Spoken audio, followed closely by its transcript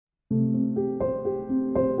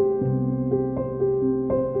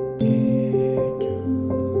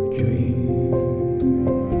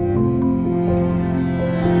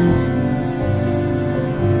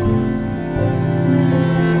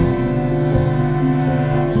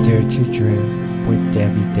Dare to Dream with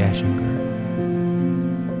Debbi Dachinger.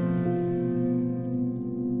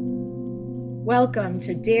 Welcome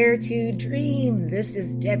to Dare to Dream. This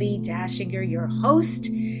is Debbi Dachinger, your host,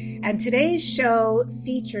 and today's show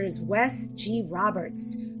features Wes G.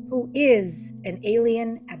 Roberts, who is an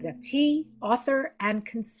alien abductee, author, and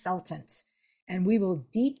consultant. And we will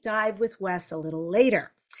deep dive with Wes a little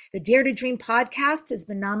later. The Dare to Dream podcast has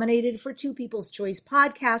been nominated for 2 People's Choice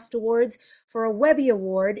Podcast Awards for a Webby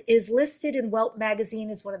Award, is listed in Welt magazine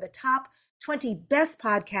as one of the top 20 best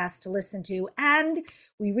podcasts to listen to, and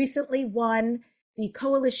we recently won the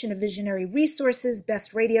Coalition of Visionary Resources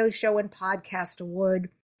Best Radio Show and Podcast Award,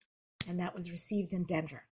 and that was received in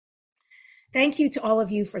Denver. Thank you to all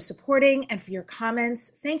of you for supporting and for your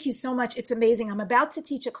comments. Thank you so much. It's amazing. I'm about to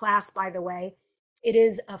teach a class, by the way. It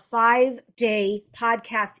is a 5-day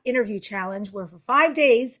podcast interview challenge where for 5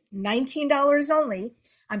 days, $19 only,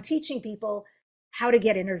 I'm teaching people how to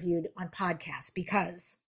get interviewed on podcasts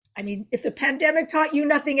because, I mean, if the pandemic taught you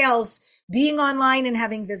nothing else, being online and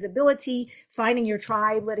having visibility, finding your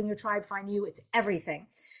tribe, letting your tribe find you, it's everything.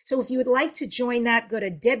 So if you would like to join that, go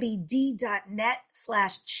to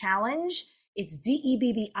debbid.net/challenge. It's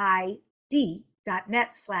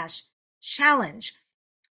debbid.net/challenge.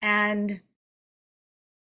 And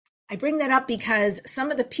I bring that up because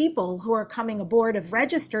some of the people who are coming aboard have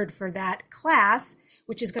registered for that class,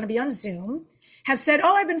 which is going to be on Zoom, have said,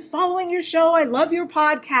 oh, I've been following your show. I love your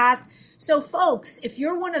podcast. So folks, if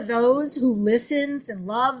you're one of those who listens and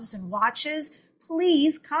loves and watches,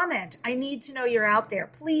 please comment. I need to know you're out there.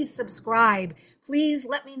 Please subscribe. Please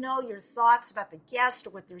let me know your thoughts about the guest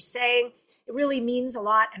or what they're saying. It really means a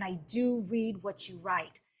lot, and I do read what you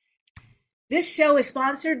write. This show is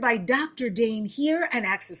sponsored by Dr. Dane here and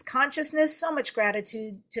Access Consciousness. So much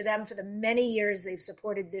gratitude to them for the many years they've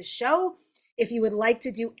supported this show. If you would like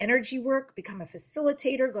to do energy work, become a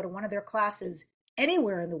facilitator, go to one of their classes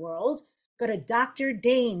anywhere in the world, go to Dr.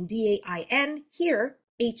 Dane, D-A-I-N, here,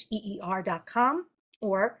 HEER.com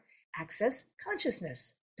or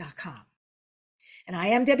accessconsciousness.com. And I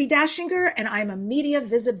am Debbi Dachinger, and I'm a media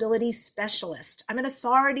visibility specialist. I'm an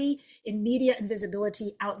authority in media and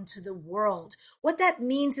visibility out into the world. What that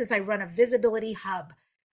means is I run a visibility hub.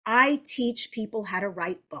 I teach people how to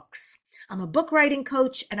write books. I'm a book writing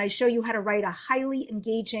coach, and I show you how to write a highly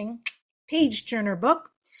engaging page-turner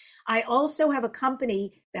book. I also have a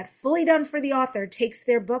company that, fully done for the author, takes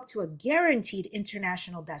their book to a guaranteed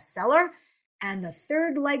international bestseller. And the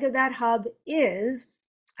third leg of that hub is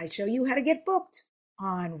I show you how to get booked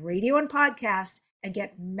on radio and podcasts and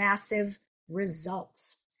get massive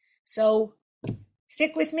results. So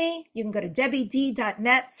stick with me. You can go to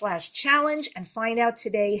debbid.net/challenge and find out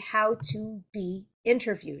today how to be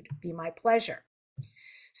interviewed. Be my pleasure.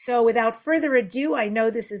 So without further ado, I know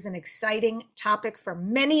this is an exciting topic for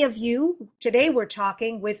many of you. Today we're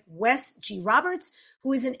talking with Wes G. Roberts,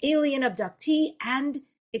 who is an alien abductee and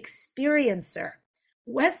experiencer.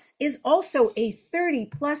 Wes is also a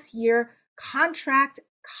 30-plus year contract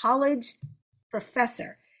college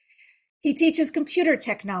professor. He teaches computer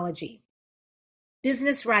technology,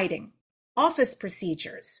 business writing, office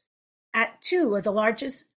procedures at 2 of the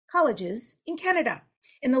largest colleges in Canada.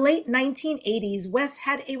 In the late 1980s, Wes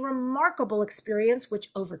had a remarkable experience which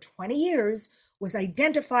over 20 years was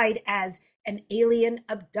identified as an alien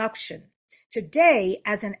abduction. Today,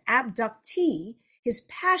 as an abductee, his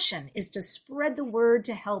passion is to spread the word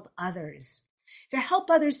to help others to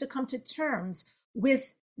come to terms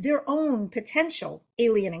with their own potential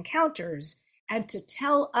alien encounters and to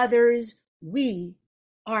tell others we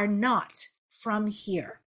are not from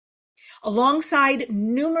here. Alongside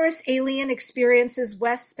numerous alien experiences,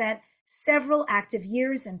 Wes spent several active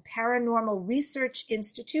years in Paranormal Research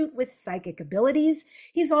Institute with psychic abilities.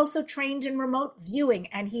 He's also trained in remote viewing,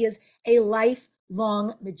 and he is a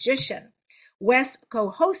lifelong magician. Wes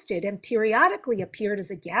co-hosted and periodically appeared as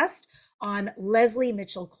a guest on Leslie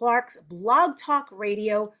Mitchell Clark's Blog Talk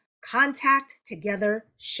Radio Contact Together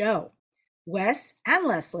show. Wes and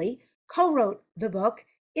Leslie co-wrote the book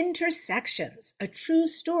Intersections, a True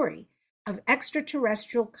Story of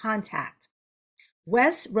Extraterrestrial Contact.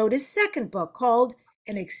 Wes wrote his second book called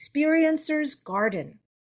An Experiencer's Garden.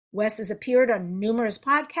 Wes has appeared on numerous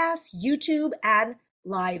podcasts, YouTube, and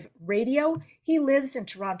live radio. He lives in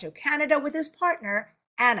Toronto, Canada with his partner,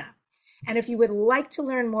 Anna. And if you would like to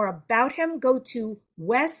learn more about him, go to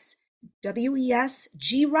Wes,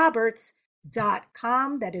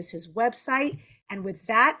 WESGRoberts.com. That is his website. And with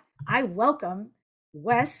that, I welcome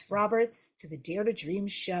Wes Roberts to the Dare to Dream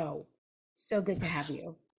show. So good to have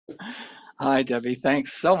you. Hi, Debbie.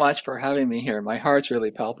 Thanks so much for having me here. My heart's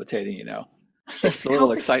really palpitating, It's a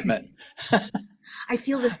little excitement. I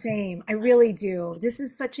feel the same. I really do. This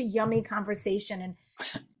is such a yummy conversation. And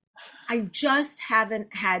I just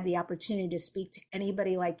haven't had the opportunity to speak to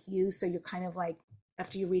anybody like you. So you're kind of like,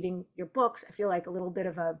 after you're reading your books, I feel like a little bit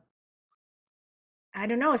of I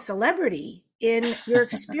don't know, a celebrity in your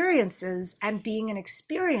experiences and being an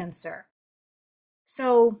experiencer.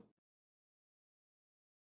 So,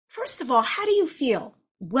 first of all, how do you feel?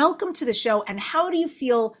 Welcome to the show. And how do you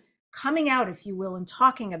feel coming out, if you will, and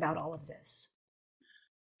talking about all of this?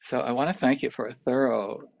 So I want to thank you for a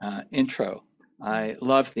thorough intro. I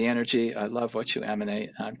love the energy. I love what you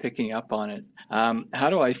emanate. I'm picking up on it. How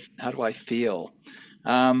do I feel?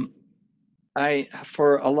 I,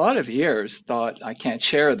 for a lot of years, thought I can't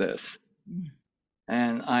share this.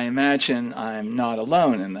 And I imagine I'm not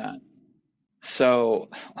alone in that. So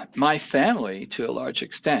my family, to a large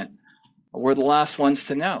extent, were the last ones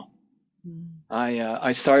to know.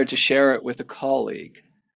 I started to share it with a colleague.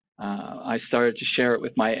 I started to share it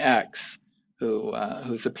with my ex,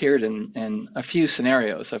 who's appeared in a few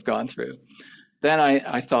scenarios I've gone through. Then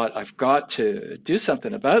I thought I've got to do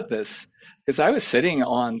something about this, because I was sitting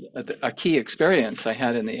on a key experience I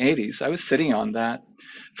had in the 80s. I was sitting on that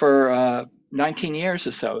for 19 years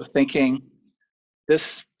or so, thinking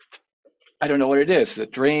this, I don't know what it is. Is it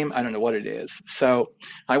a dream? I don't know what it is. So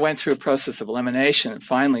I went through a process of elimination and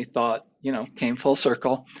finally thought, came full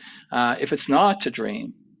circle. If it's not a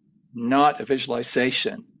dream, not a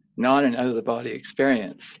visualization, not an out-of-the-body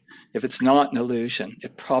experience, if it's not an illusion,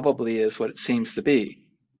 it probably is what it seems to be.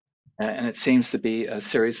 And it seems to be a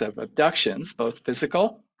series of abductions, both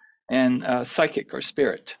physical and psychic or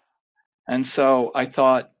spirit. And so I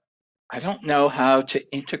thought, I don't know how to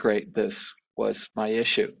integrate this, was my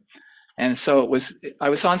issue. And so I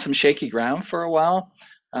was on some shaky ground for a while,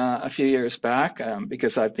 a few years back,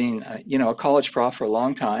 because I've been, a college prof for a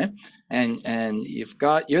long time, and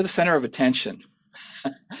you're the center of attention.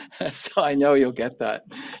 So I know you'll get that.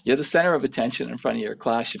 You're the center of attention in front of your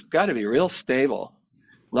class. You've got to be real stable,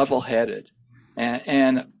 level-headed.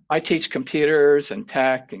 And I teach computers and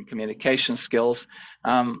tech and communication skills,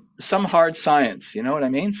 some hard science, you know what I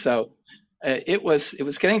mean? So it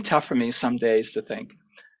was getting tough for me some days to think,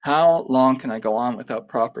 how long can I go on without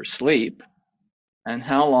proper sleep? And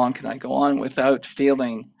how long can I go on without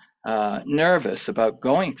feeling nervous about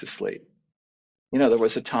going to sleep? There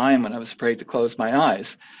was a time when I was afraid to close my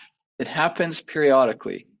eyes. It happens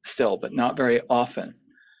periodically still, but not very often.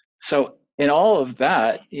 So in all of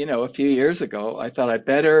that, a few years ago, I thought I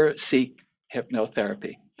better seek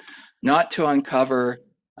hypnotherapy, not to uncover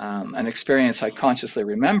an experience I consciously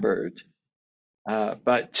remembered,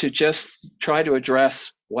 but to just try to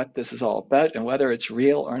address what this is all about and whether it's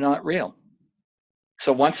real or not real.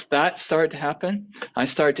 So once that started to happen, I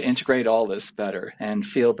started to integrate all this better and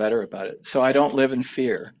feel better about it. So I don't live in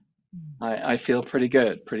fear. I feel pretty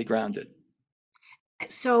good, pretty grounded.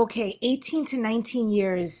 So, okay, 18 to 19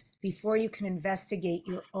 years before you can investigate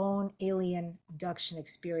your own alien abduction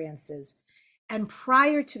experiences. And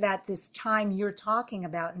prior to that, this time you're talking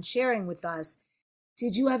about and sharing with us,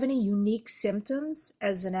 did you have any unique symptoms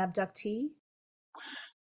as an abductee?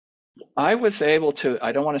 I was able to,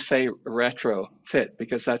 I don't want to say retrofit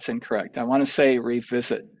because that's incorrect. I want to say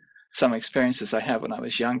revisit some experiences I had when I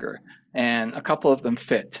was younger, and a couple of them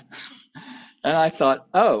fit. And I thought,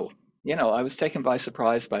 I was taken by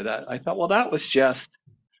surprise by that. I thought, well, that was just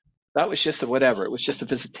a whatever. It was just a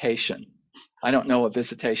visitation. I don't know a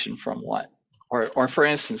visitation from what. Or for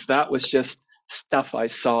instance, that was just stuff I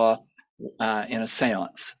saw in a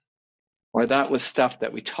seance. Or that was stuff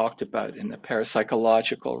that we talked about in the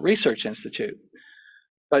Parapsychological Research Institute.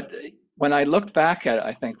 But when I looked back at it,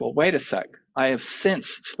 I think, well, wait a sec. I have since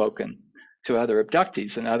spoken to other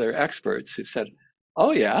abductees and other experts who said,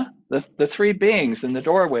 oh yeah, the three beings in the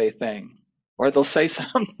doorway thing. Or they'll say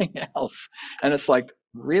something else. And it's like,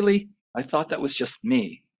 really? I thought that was just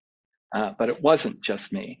me. But it wasn't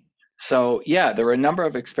just me. So yeah, there were a number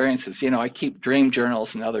of experiences. I keep dream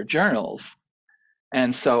journals and other journals.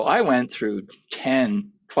 And so I went through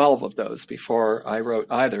 10, 12 of those before I wrote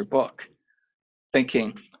either book,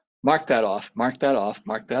 thinking, mark that off, mark that off,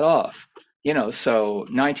 mark that off. So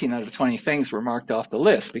 19 out of 20 things were marked off the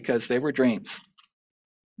list because they were dreams.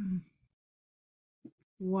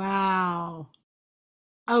 Wow.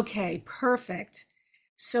 Okay, perfect.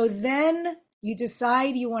 So then you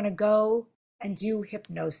decide you want to go and do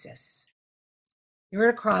hypnosis. You're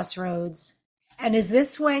at a crossroads. And is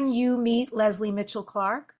this when you meet Leslie Mitchell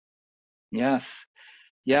Clark? Yes,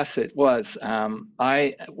 it was.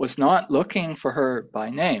 I was not looking for her by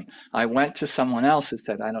name. I went to someone else who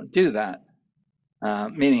said, I don't do that,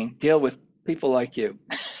 meaning deal with people like you.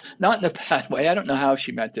 not in a bad way. I don't know how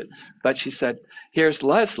she meant it, but she said, "Here's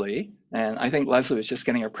Leslie," and I think Leslie was just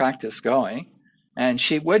getting her practice going, and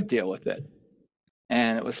she would deal with it.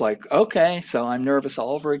 And it was like, okay, so I'm nervous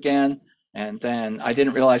all over again. And then I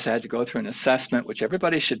didn't realize I had to go through an assessment, which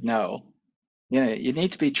everybody should know. You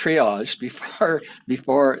need to be triaged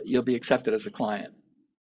before you'll be accepted as a client.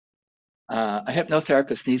 A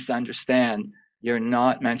hypnotherapist needs to understand you're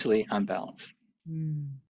not mentally unbalanced.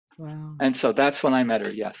 Wow. And so that's when I met her,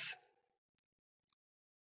 yes.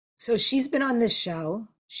 So she's been on this show.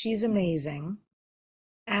 She's amazing.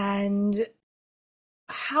 And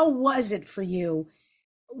how was it for you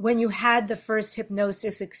when you had the first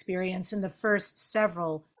hypnosis experience and the first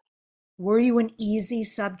several? Were you an easy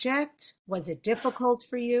subject? Was it difficult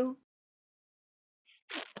for you?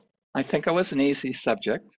 I think I was an easy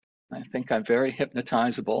subject. I think I'm very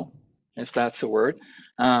hypnotizable, if that's a word.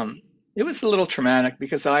 It was a little traumatic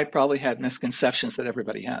because I probably had misconceptions that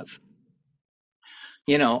everybody has.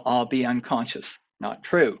 I'll be unconscious. Not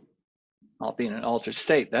true. I'll be in an altered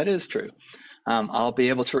state. That is true. I'll be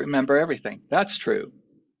able to remember everything. That's true.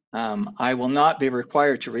 I will not be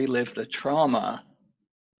required to relive the trauma.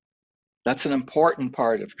 That's an important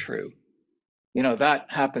part of true. That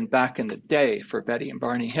happened back in the day for Betty and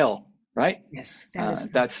Barney Hill, right? Yes, that is.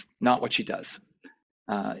 That's not what she does.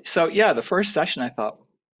 So yeah, the first session I thought,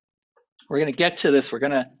 we're going to get to this. We're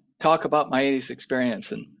going to talk about my 80s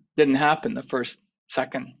experience, and didn't happen the first,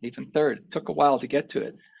 second, even third. It took a while to get to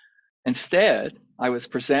it. Instead, I was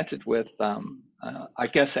presented with, I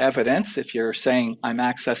guess, evidence. If you're saying I'm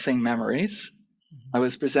accessing memories, I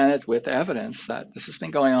was presented with evidence that this has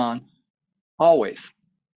been going on always,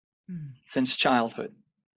 since childhood.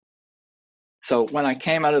 So when I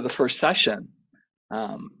came out of the first session,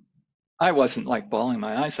 I wasn't like bawling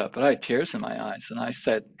my eyes out, but I had tears in my eyes. And I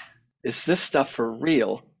said, "Is this stuff for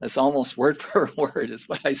real?" It's almost word for word is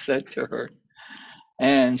what I said to her.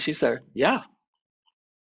 And she said, "Yeah."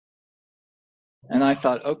 And I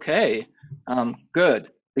thought, okay,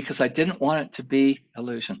 good, because I didn't want it to be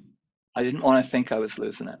illusion. I didn't want to think I was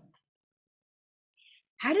losing it.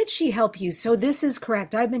 How did she help you? So this is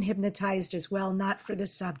correct. I've been hypnotized as well, not for the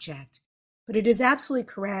subject, but it is absolutely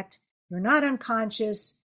correct. You're not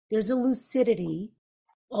unconscious. There's a lucidity,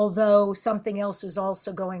 although something else is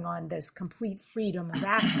also going on, this complete freedom of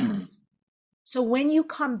access. So when you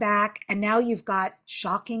come back and now you've got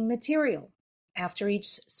shocking material after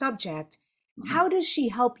each subject, how does she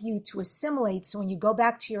help you to assimilate so when you go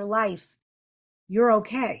back to your life, you're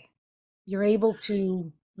okay? You're able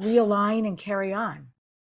to realign and carry on.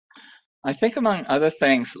 I think, among other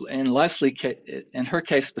things, in Leslie, in her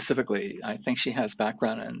case specifically, I think she has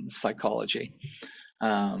background in psychology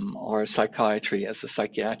or psychiatry as a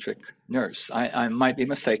psychiatric nurse. I might be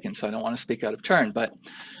mistaken, so I don't want to speak out of turn, but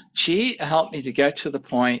she helped me to get to the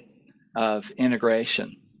point of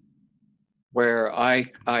integration where I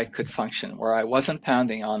could function, where I wasn't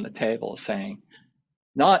pounding on the table saying,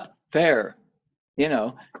 "Not fair.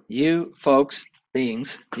 You folks,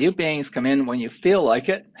 you beings come in when you feel like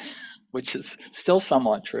it," which is still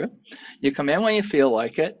somewhat true. You come in when you feel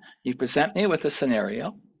like it. You present me with a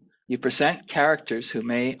scenario. You present characters who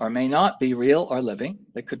may or may not be real or living.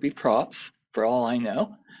 They could be props, for all I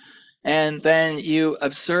know. And then you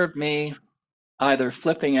observe me either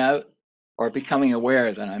flipping out or becoming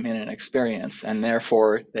aware that I'm in an experience, and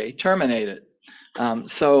therefore they terminate it.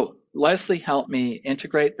 So Leslie helped me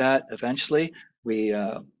integrate that eventually. We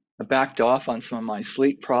backed off on some of my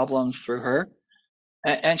sleep problems through her.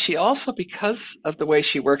 And she also, because of the way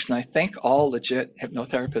she works, and I think all legit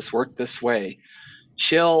hypnotherapists work this way,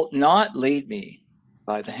 she'll not lead me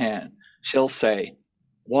by the hand. She'll say,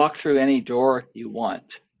 "Walk through any door you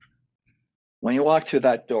want. When you walk through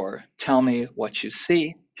that door, tell me what you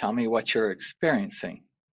see, tell me what you're experiencing."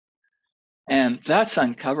 And that's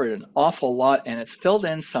uncovered an awful lot, and it's filled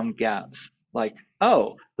in some gaps. Like,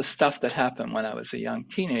 oh, the stuff that happened when I was a young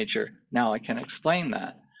teenager, now I can explain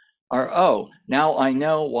that. Or, oh, now I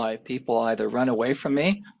know why people either run away from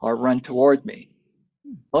me or run toward me.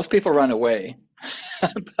 Most people run away,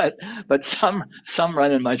 but some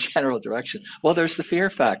run in my general direction. Well, there's the fear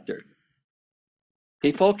factor.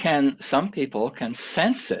 Some people can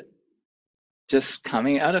sense it just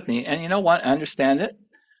coming out of me. And you know what? I understand it.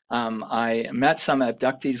 I met some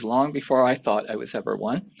abductees long before I thought I was ever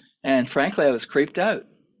one. And frankly, I was creeped out.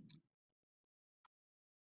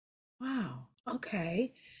 Wow.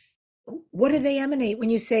 Okay. What do they emanate when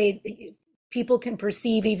you say people can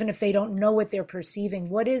perceive even if they don't know what they're perceiving?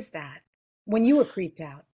 What is that when you were creeped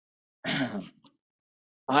out?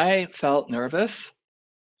 I felt nervous.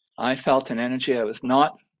 I felt an energy I was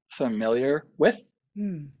not familiar with.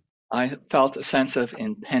 I felt a sense of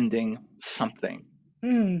impending something.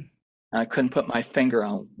 Mm. I couldn't put my finger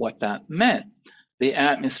on what that meant. The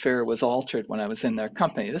atmosphere was altered when I was in their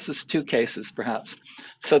company. This is two cases, perhaps.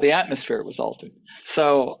 So the atmosphere was altered.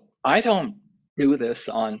 So I don't do this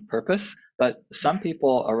on purpose, but some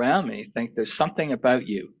people around me think there's something about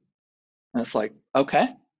you. And it's like, okay,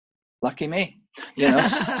 lucky me, you know?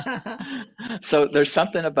 So there's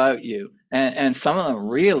something about you. And some of them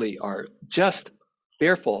really are just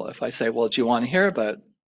fearful if I say, well, do you want to hear about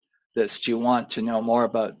this? Do you want to know more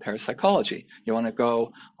about parapsychology? You want to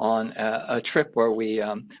go on a trip where we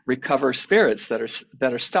recover spirits that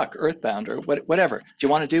are stuck, earthbound, or whatever? Do you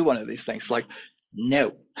want to do one of these things? Like,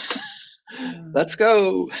 no. Let's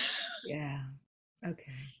go. Yeah.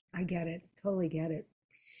 Okay. I get it. Totally get it.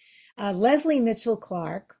 Leslie Mitchell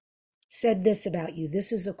Clark said this about you.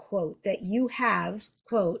 This is a quote that you have,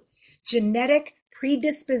 quote, genetic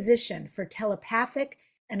predisposition for telepathic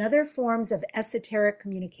and other forms of esoteric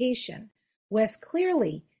communication. Wes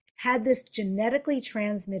clearly had this genetically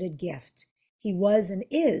transmitted gift. He was and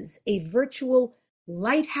is a virtual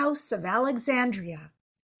lighthouse of Alexandria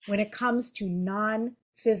when it comes to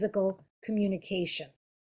non-physical communication.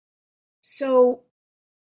 So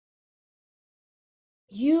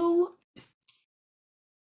you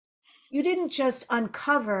didn't just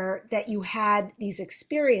uncover that you had these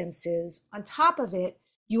experiences. On top of it,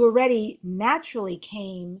 you already naturally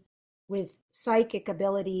came with psychic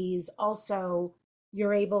abilities. Also,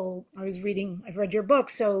 I've read your book,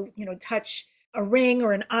 so, touch a ring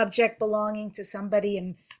or an object belonging to somebody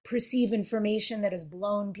and perceive information that has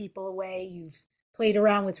blown people away. You've played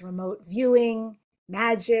around with remote viewing,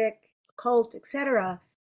 magic, occult, etc.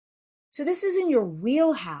 So this is in your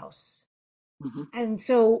wheelhouse. Mm-hmm. And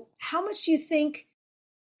so how much do you think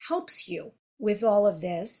helps you with all of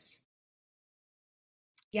this?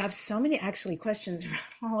 You have so many actually questions around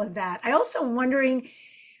all of that. I also am wondering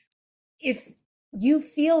if you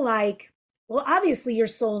feel like, well, obviously your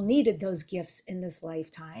soul needed those gifts in this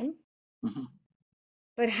lifetime, Mm-hmm.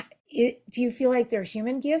 but do you feel like they're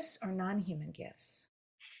human gifts or non-human gifts?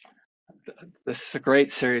 This is a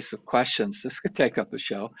great series of questions. This could take up a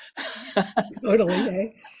show.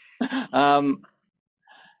 Totally. um,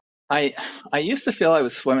 I used to feel I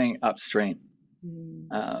was swimming upstream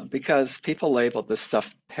because people labeled this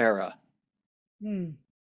stuff paranormal,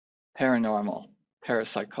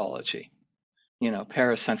 parapsychology,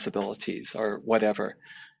 parasensibilities or whatever,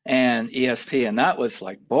 and ESP. And that was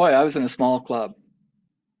like, boy, I was in a small club.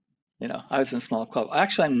 I was in a small club.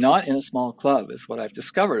 Actually, I'm not in a small club, is what I've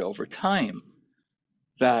discovered over time,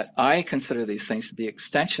 that I consider these things to be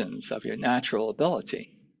extensions of your natural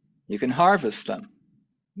ability. You can harvest them.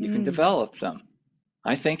 You can develop them.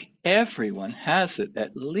 I think everyone has it,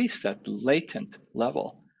 at least at the latent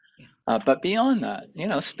level. Yeah. But beyond that,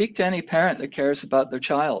 speak to any parent that cares about their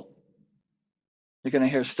child. You're going to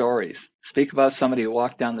hear stories. Speak about somebody who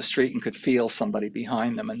walked down the street and could feel somebody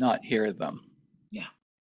behind them and not hear them.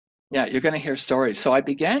 Yeah, you're going to hear stories. So I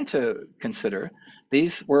began to consider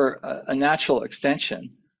these were a natural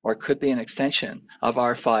extension, or could be an extension of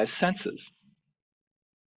our five senses.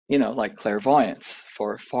 Like clairvoyance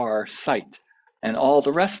for far sight and all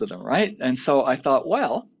the rest of them, right? And so I thought,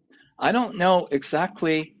 well, I don't know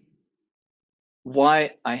exactly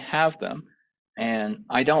why I have them, and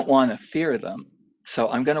I don't want to fear them. So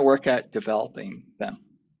I'm going to work at developing them.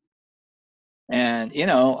 And,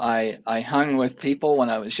 I hung with people when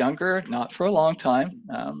I was younger, not for a long time.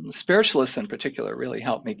 Spiritualists in particular really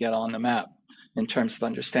helped me get on the map in terms of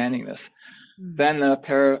understanding this. Then the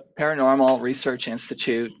Paranormal Research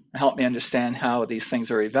Institute helped me understand how these things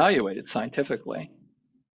are evaluated scientifically.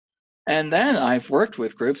 And then I've worked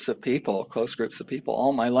with groups of people, close groups of people,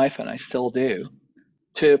 all my life, and I still do,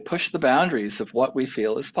 to push the boundaries of what we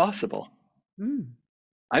feel is possible.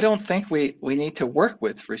 I don't think we need to work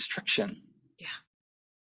with restriction. Yeah.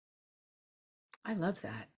 I love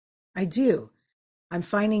that. I do. I'm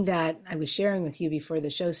finding that I was sharing with you before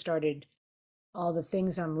the show started all the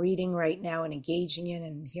things I'm reading right now and engaging in,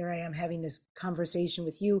 and here I am having this conversation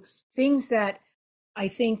with you. Things that I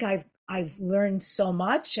think I've learned so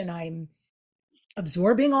much, and I'm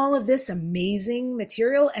absorbing all of this amazing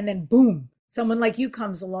material, and then boom, someone like you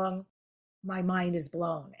comes along, my mind is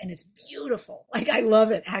blown, and it's beautiful. Like, I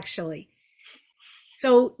love it, actually.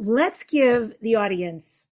 So let's give the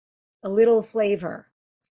audience a little flavor,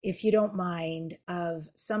 if you don't mind, of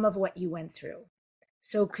some of what you went through.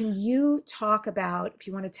 So can you talk about, if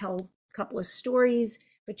you want to tell a couple of stories,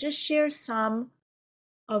 but just share some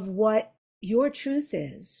of what your truth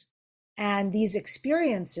is and these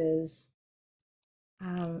experiences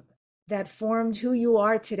that formed who you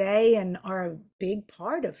are today and are a big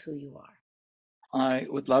part of who you are. I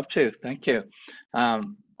would love to. Thank you.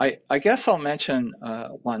 I guess I'll mention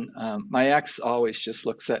one. My ex always just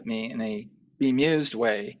looks at me in a bemused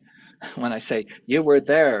way when I say, "You were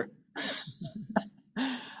there."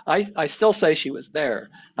 I still say she was there.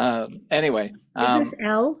 Anyway, Is this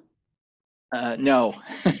L? no,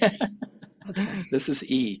 Okay. this is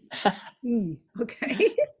E. E.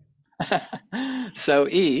 Okay. So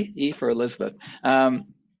E for Elizabeth.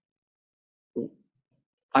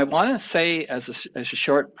 I want to say as a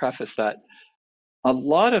short preface that a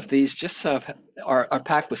lot of these just are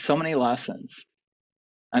packed with so many lessons,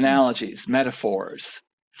 analogies, metaphors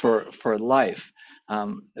for life,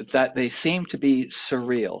 that they seem to be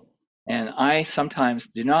surreal. And I sometimes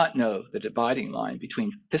do not know the dividing line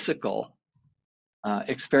between physical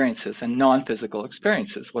experiences and non-physical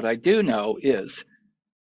experiences. What I do know is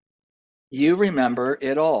you remember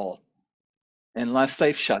it all, unless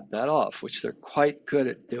they've shut that off, which they're quite good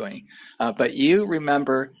at doing. But you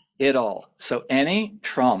remember it all. So any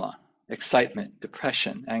trauma, excitement,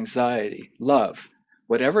 depression, anxiety, love,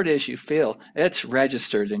 whatever it is you feel, it's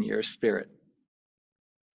registered in your spirit.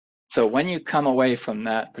 So when you come away from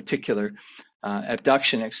that particular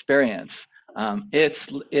abduction experience,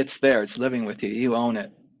 it's there. It's living with you. You own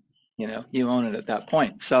it. You own it at that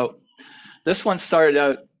point. So this one started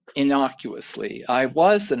out innocuously. I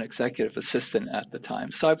was an executive assistant at the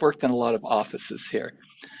time, so I've worked in a lot of offices here,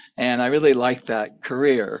 and I really liked that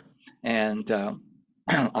career. And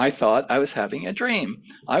I thought I was having a dream.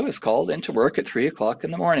 I was called into work at 3 o'clock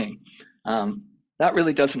in the morning. That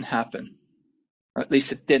really doesn't happen, or at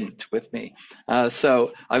least it didn't with me.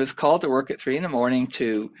 So I was called to work at 3 in the morning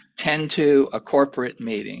to tend to a corporate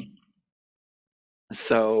meeting.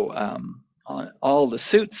 So all the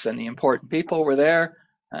suits and the important people were there,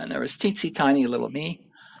 and there was teensy tiny little me,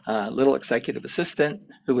 little executive assistant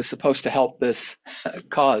who was supposed to help this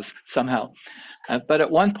cause somehow. But at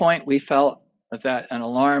one point we felt that an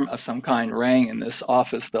alarm of some kind rang in this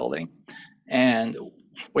office building, and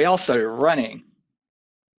we all started running.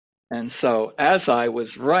 And so as I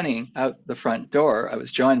was running out the front door, I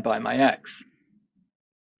was joined by my ex,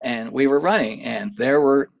 and we were running, and there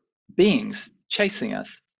were beings chasing us.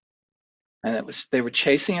 And they were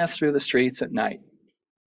chasing us through the streets at night,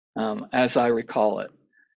 as I recall it.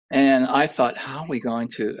 And I thought, how are we going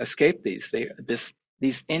to escape these?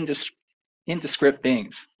 These indescript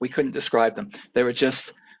beings. We couldn't describe them. They were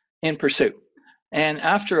just in pursuit. And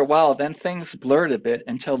after a while, then things blurred a bit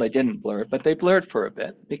until they didn't blur, but they blurred for a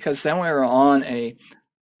bit, because then we were on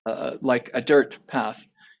like a dirt path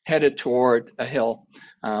headed toward a hill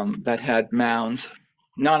that had mounds.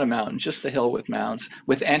 Not a mountain, just a hill with mounds,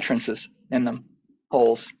 with entrances in them,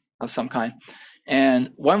 holes of some kind. And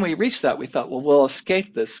when we reached that, we thought, well, we'll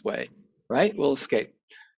escape this way, right? We'll escape.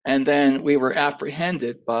 And then we were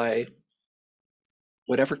apprehended by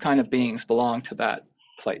whatever kind of beings belong to that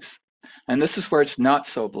place. And this is where it's not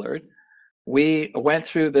so blurred. We went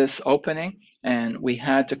through this opening, and we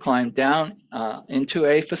had to climb down into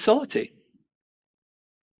a facility.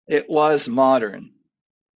 It was modern.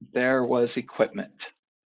 There was equipment.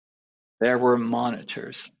 There were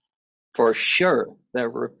monitors. For sure, there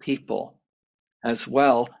were people. As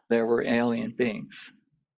well, there were alien beings.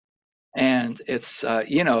 And it's,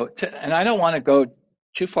 and I don't want to go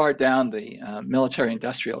too far down the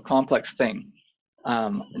military-industrial complex thing,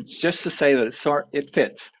 just to say that it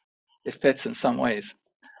fits. It fits in some ways.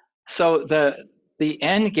 So the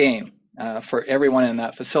end game for everyone in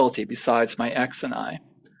that facility, besides my ex and I,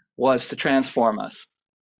 was to transform us.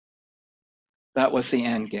 That was the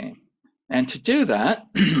end game. And to do that,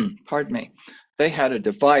 pardon me, they had a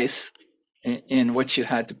device in which you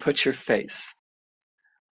had to put your face.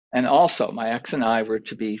 And also, my ex and I were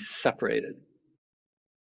to be separated.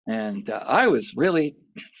 And I was really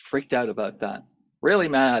freaked out about that, really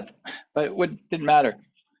mad, but it didn't matter.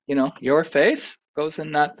 Your face goes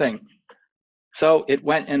in that thing. So it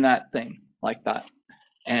went in that thing like that.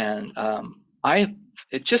 And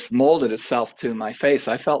it just molded itself to my face.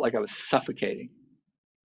 I felt like I was suffocating.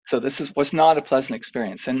 So this was not a pleasant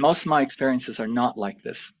experience. And most of my experiences are not like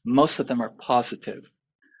this. Most of them are positive.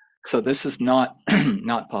 So this is not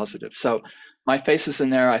not positive. So my face is in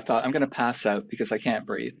there. I thought, I'm going to pass out because I can't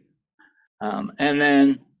breathe. And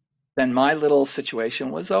then my little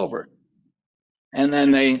situation was over. And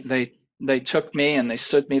then they took me and they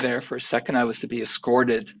stood me there for a second. I was to be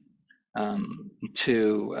escorted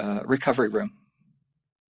to a recovery room.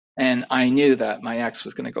 And I knew that my ex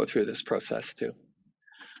was going to go through this process too.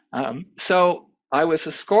 So I was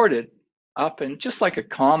escorted up in just like a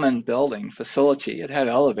common building facility. It had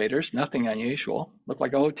elevators, nothing unusual, looked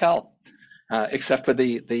like a hotel, except for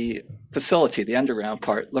the facility, the underground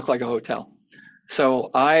part, looked like a hotel.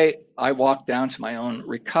 So I walked down to my own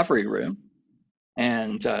recovery room,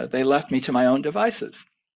 and they left me to my own devices.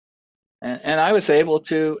 And I was able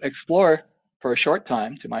to explore for a short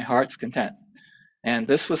time to my heart's content. And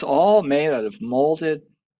this was all made out of molded,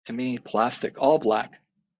 to me, plastic, all black,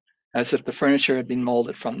 as if the furniture had been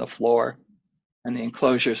molded from the floor, and the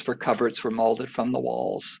enclosures for cupboards were molded from the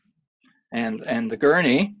walls. And the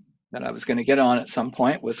gurney that I was going to get on at some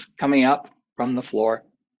point was coming up from the floor,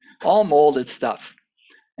 all molded stuff.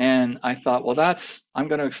 And I thought, well, I'm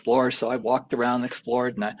going to explore. So I walked around,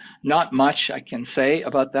 explored, and not much I can say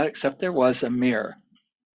about that, except there was a mirror.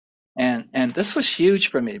 And this was huge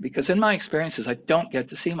for me because in my experiences, I don't get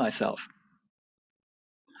to see myself.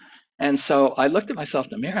 And so I looked at myself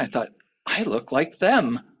in the mirror. And I thought, I look like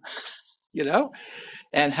them, you know?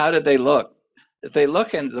 And how did they look? They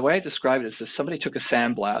look, and the way I describe it is if somebody took a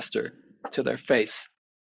sandblaster to their face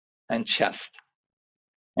and chest,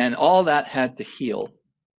 and all that had to heal.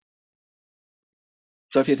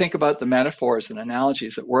 So if you think about the metaphors and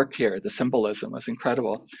analogies at work here, the symbolism was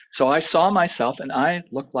incredible. So I saw myself and I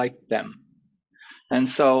looked like them. And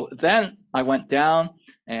so then I went down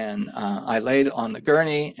and I laid on the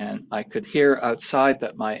gurney, and I could hear outside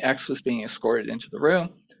that my ex was being escorted into the room,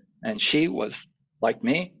 and she was like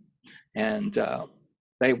me. And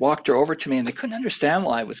they walked her over to me, and they couldn't understand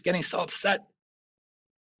why I was getting so upset.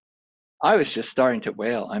 I was just starting to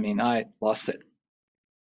wail. I mean, I lost it.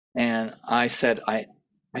 And I said, I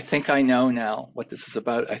think I know now what this is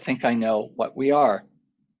about. I think I know what we are.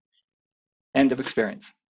 End of experience.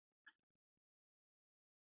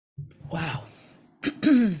 Wow.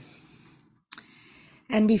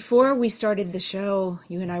 And before we started the show,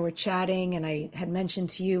 you and I were chatting, and I had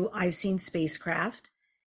mentioned to you, I've seen spacecraft.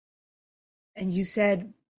 And you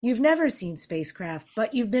said, you've never seen spacecraft,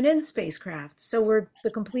 but you've been in spacecraft. So we're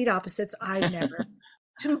the complete opposites. I've never.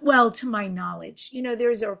 To my knowledge. You know,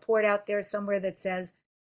 there's a report out there somewhere that says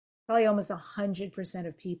probably almost 100%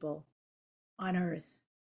 of people on Earth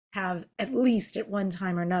have, at least at one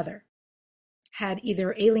time or another, had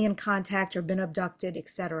either alien contact or been abducted,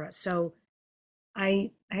 etc. So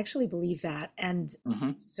I actually believe that. And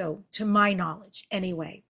so to my knowledge,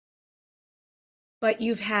 anyway. But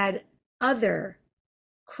you've had other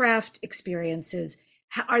craft experiences.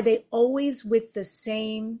 Are they always with the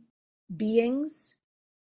same beings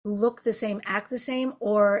who look the same, act the same,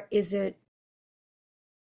 or is it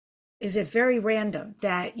very random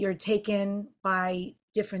that you're taken by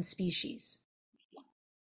different species?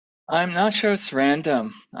 I'm not sure it's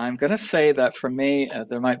random. I'm going to say that for me,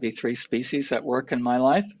 there might be 3 species that work in my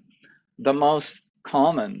life. The most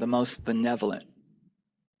common, the most benevolent,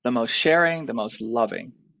 the most sharing, the most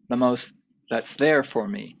loving, the most that's there for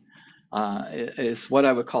me is what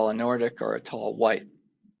I would call a Nordic or a tall white.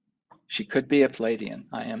 She could be a Pleiadian.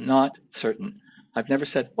 I am not certain. I've never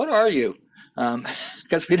said, what are you?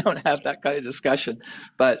 Because we don't have that kind of discussion.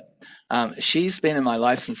 But she's been in my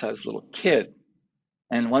life since I was a little kid.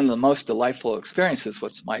 And one of the most delightful experiences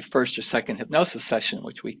was my first or second hypnosis session,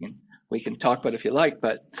 which we can talk about if you like.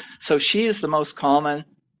 But so she is the most common,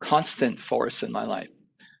 constant force in my life.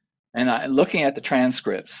 And looking at the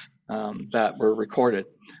transcripts that were recorded,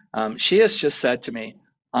 she has just said to me,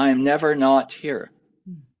 I'm never not here.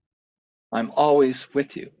 I'm always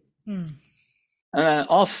with you. And then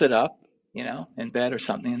I'll sit up, in bed or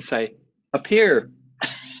something and say, appear.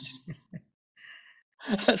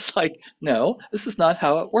 It's like, no, this is not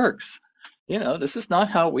how it works. This is not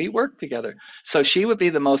how we work together. So she would be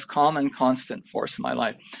the most common constant force in my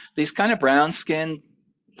life. These kind of brown skinned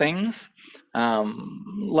things,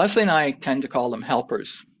 Leslie and I tend to call them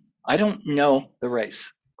helpers. I don't know the race,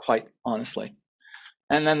 quite honestly.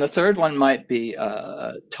 And then the third one might be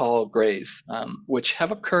tall grays, which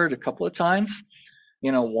have occurred a couple of times.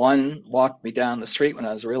 One walked me down the street when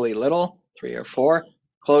I was really little, 3 or 4.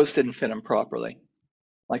 Clothes didn't fit him properly,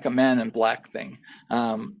 like a man in black thing.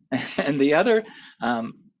 And the other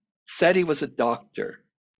said he was a doctor.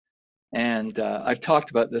 And I've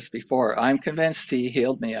talked about this before. I'm convinced he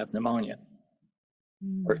healed me of pneumonia,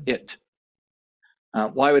 or it.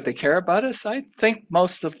 Why would they care about us? I think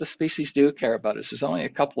most of the species do care about us. There's only a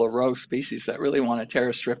couple of rogue species that really want to tear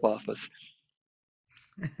a strip off us.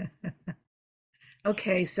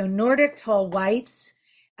 Okay, so Nordic tall whites,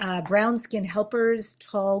 brown skin helpers,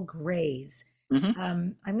 tall grays.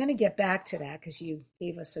 I'm going to get back to that because you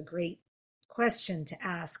gave us a great question to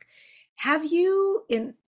ask. Have you,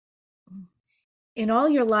 in all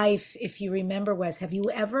your life, if you remember, Wes, have you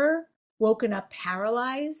ever woken up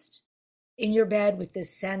paralyzed in your bed with this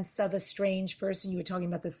sense of a strange person? You were talking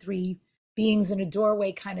about the three beings in a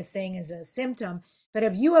doorway kind of thing as a symptom. But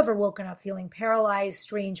have you ever woken up feeling paralyzed,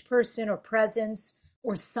 strange person or presence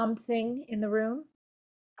or something in the room?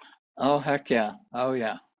 Oh, heck yeah. Oh,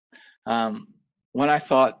 yeah. When I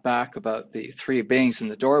thought back about the three beings in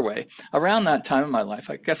the doorway, around that time in my life,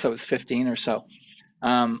 I guess I was 15 or so,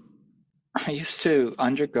 um, I used to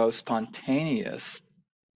undergo spontaneous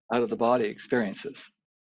out of the body experiences.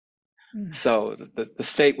 Mm. So the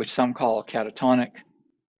state which some call catatonic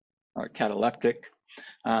or cataleptic,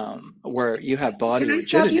 where you have body Can I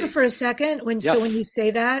stop you rigidity. for a second? Yes. When you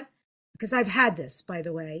say that, because I've had this, by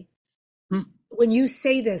the way, Hmm. when you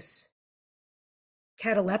say this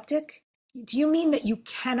cataleptic, do you mean that you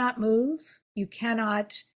cannot move? You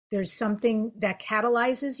cannot, there's something that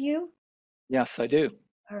catalyzes you? Yes, I do.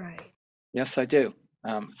 All right. Yes, I do.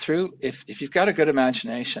 If you've got a good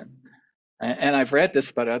imagination, and I've read this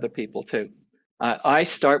about other people too, I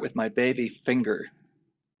start with my baby finger.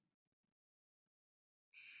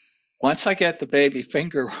 Once I get the baby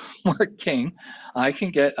finger working, I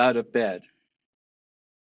can get out of bed.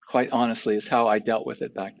 Quite honestly, is how I dealt with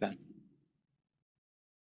it back then.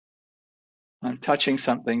 I'm touching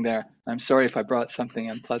something there. I'm sorry if I brought something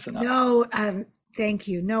unpleasant up. No, thank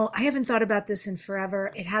you. No, I haven't thought about this in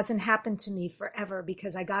forever. It hasn't happened to me forever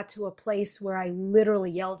because I got to a place where I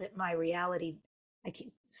literally yelled at my reality. I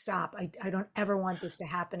can't stop. I don't ever want this to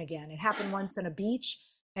happen again. It happened once on a beach.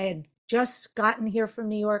 I had just gotten here from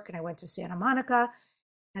New York and I went to Santa Monica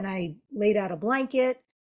and I laid out a blanket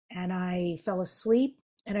and I fell asleep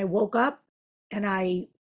and I woke up and I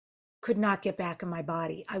could not get back in my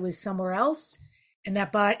body. I was somewhere else and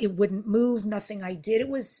that body, it wouldn't move, nothing I did. It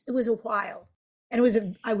was a while.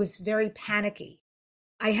 And I was very panicky.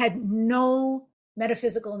 I had no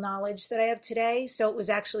metaphysical knowledge that I have today. So it was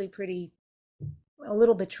actually a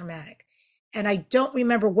little bit traumatic. And I don't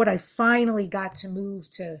remember what I finally got to move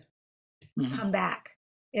to Mm-hmm. come back.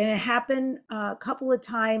 And it happened a couple of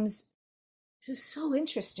times. This is so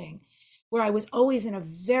interesting, where I was always in a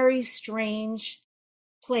very strange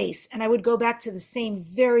place. And I would go back to the same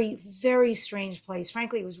very, very strange place.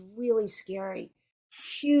 Frankly, it was really scary.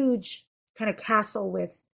 Huge kind of castle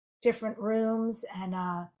with different rooms and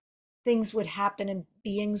things would happen and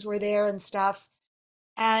beings were there and stuff.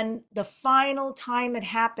 And the final time it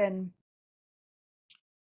happened,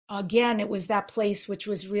 again, it was that place which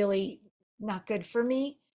was really not good for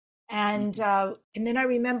me. And then I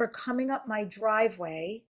remember coming up my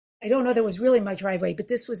driveway. I don't know that was really my driveway, but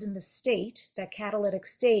this was in the state, that catalytic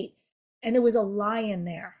state, and there was a lion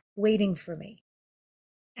there waiting for me.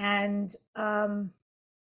 And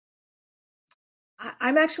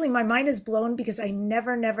I'm actually, my mind is blown because I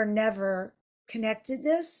never, never, never connected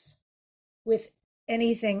this with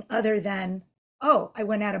anything other than, oh, I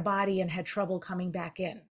went out of body and had trouble coming back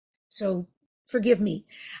in. So forgive me.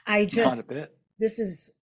 Not a bit. This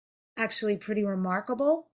is actually pretty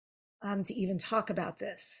remarkable to even talk about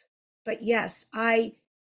this. But yes, I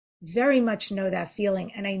very much know that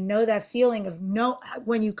feeling. And I know that feeling of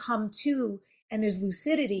when you come to and there's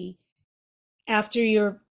lucidity after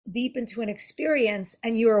you're deep into an experience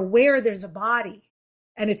and you're aware there's a body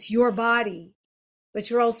and it's your body, but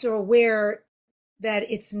you're also aware that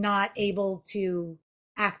it's not able to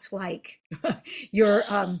act like you're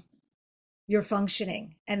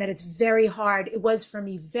functioning and that it's very hard. It was for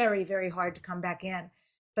me very, very hard to come back in.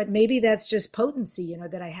 But maybe that's just potency,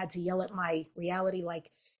 that I had to yell at my reality like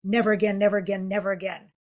never again, never again, never again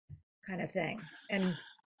kind of thing. And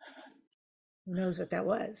who knows what that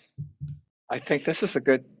was. I think this is a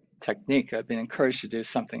good technique. I've been encouraged to do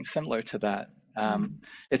something similar to that.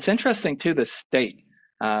 It's interesting too, the state.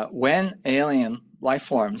 When alien life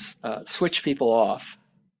forms switch people off,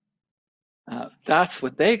 that's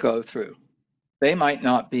what they go through. They might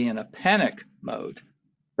not be in a panic mode,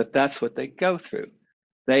 but that's what they go through.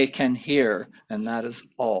 They can hear, and that is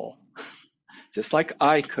all. Just like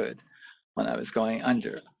I could when I was going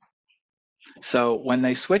under. So when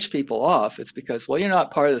they switch people off, it's because, well, you're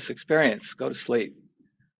not part of this experience. Go to sleep.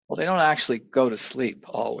 Well, they don't actually go to sleep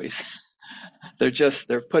always.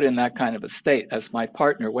 They're put in that kind of a state. As my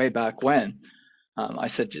partner way back when, I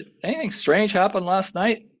said, did anything strange happen last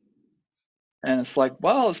night? And it's like,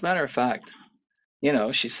 well, as a matter of fact,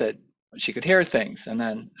 she said she could hear things. And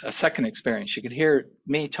then a second experience, she could hear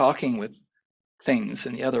me talking with things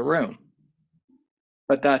in the other room.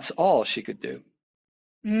 But that's all she could do.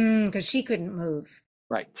 Because she couldn't move.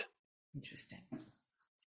 Right. Interesting.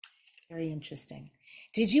 Very interesting.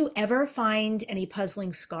 Did you ever find any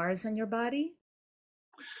puzzling scars on your body?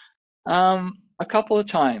 A couple of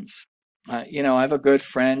times. I have a good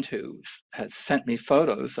friend who has sent me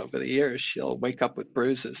photos over the years. She'll wake up with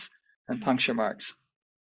bruises and puncture marks.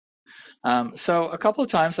 So a couple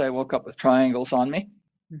of times I woke up with triangles on me,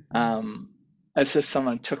 as if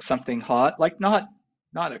someone took something hot, like not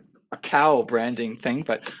a cow branding thing,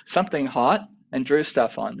 but something hot, and drew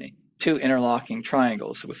stuff on me. 2 interlocking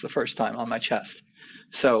triangles. It was the first time on my chest.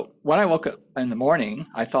 So when I woke up in the morning,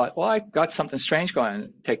 I thought, well, I got something strange going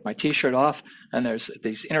on. Take my t-shirt off, and there's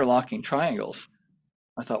these interlocking triangles.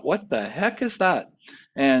 I thought, what the heck is that?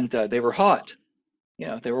 And they were hot.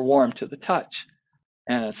 They were warm to the touch.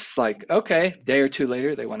 And it's like, okay, a day or two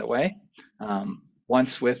later, they went away.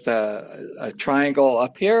 Once with a triangle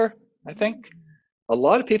up here, I think. A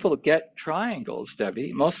lot of people get triangles,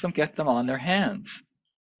 Debbie. Most of them get them on their hands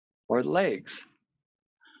or legs.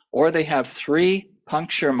 Or they have 3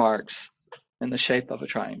 puncture marks in the shape of a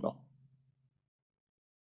triangle.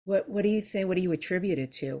 What do you think? What do you attribute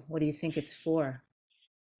it to? What do you think it's for?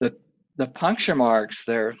 The puncture marks,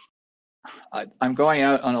 I'm going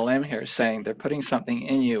out on a limb here saying they're putting something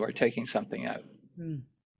in you or taking something out.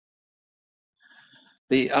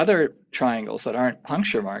 The other triangles that aren't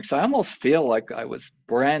puncture marks, I almost feel like I was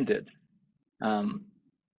branded.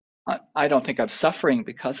 I don't think I'm suffering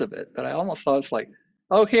because of it, but I almost thought it's like,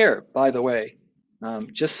 oh, here, by the way,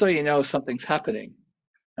 just so you know something's happening,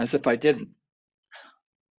 as if I didn't.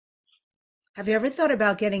 Have you ever thought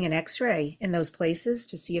about getting an X-ray in those places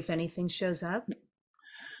to see if anything shows up?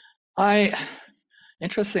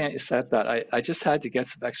 Interesting you said that. I just had to get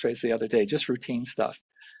some X-rays the other day, just routine stuff.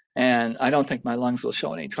 And I don't think my lungs will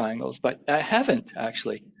show any triangles, but I haven't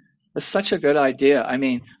actually. It's such a good idea. I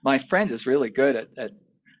mean, my friend is really good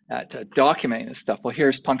at documenting this stuff. Well,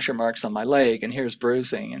 here's puncture marks on my leg, and here's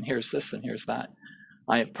bruising, and here's this, and here's that.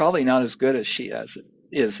 I'm probably not as good as she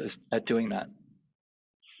is at doing that.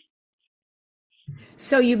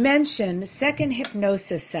 So you mentioned second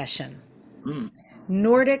hypnosis session.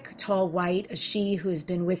 Nordic, tall, white, a she who has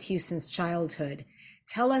been with you since childhood.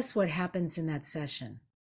 Tell us what happens in that session.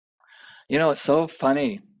 It's so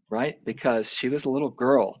funny, right? Because she was a little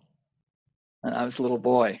girl and I was a little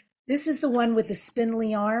boy. This is the one with the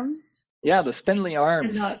spindly arms? Yeah, the spindly arms.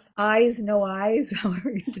 And not eyes, no eyes.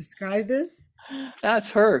 However you describe this.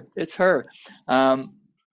 That's her. It's her.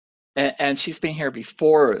 And she's been here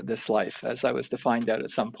before this life, as I was to find out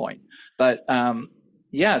at some point. But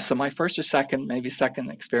yeah, so my first or second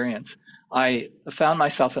experience, I found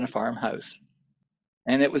myself in a farmhouse.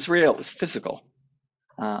 And it was real. It was physical.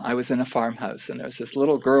 I was in a farmhouse, and there was this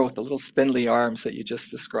little girl with the little spindly arms that you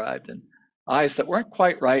just described, and eyes that weren't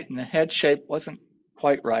quite right, and the head shape wasn't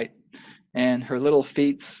quite right, and her little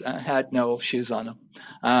feet had no shoes on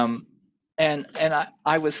them. And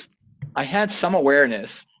I had some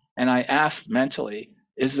awareness, and I asked mentally,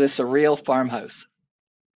 is this a real farmhouse?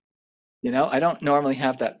 I don't normally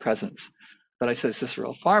have that presence, but I said, is this a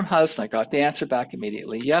real farmhouse? And I got the answer back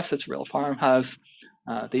immediately. Yes, it's a real farmhouse.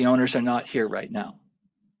 The owners are not here right now.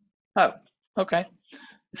 Oh, okay.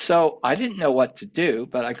 So I didn't know what to do,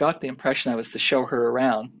 but I got the impression I was to show her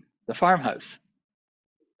around the farmhouse.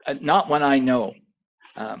 Not when I know.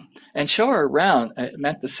 And show her around, it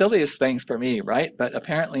meant the silliest things for me, right? But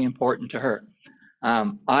apparently important to her.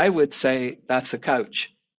 I would say that's a couch.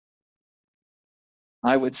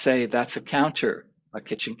 I would say that's a counter, a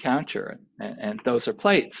kitchen counter, and those are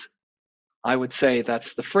plates. I would say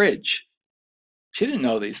that's the fridge. She didn't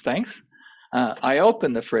know these things. I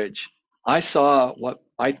opened the fridge. I saw what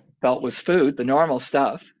I felt was food, the normal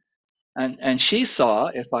stuff. And she saw,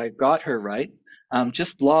 if I got her right,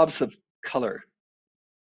 just blobs of color.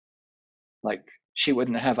 Like she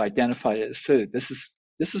wouldn't have identified it as food. This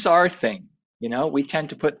is our thing. We tend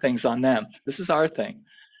to put things on them. This is our thing.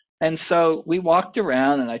 And so we walked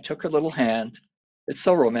around, and I took her little hand. It's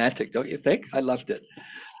so romantic, don't you think? I loved it.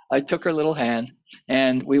 I took her little hand,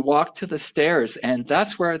 and we walked to the stairs, and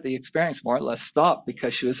that's where the experience more or less stopped,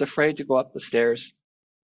 because she was afraid to go up the stairs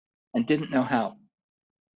and didn't know how.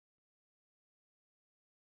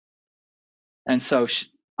 And so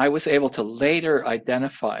I was able to later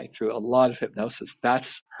identify through a lot of hypnosis,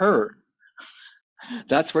 that's her.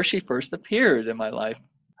 That's where she first appeared in my life.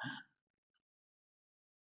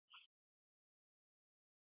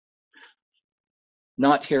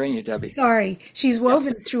 Not hearing you, Debbie. Sorry. She's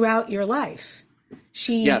woven throughout your life.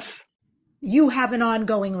 Yes. You have an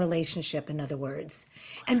ongoing relationship, in other words.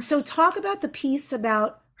 And so talk about the piece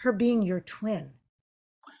about her being your twin.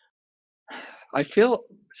 I feel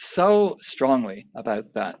so strongly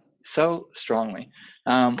about that. So strongly.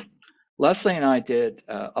 Leslie and I did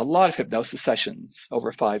a lot of hypnosis sessions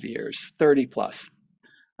over 5 years, 30 plus.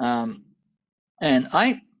 And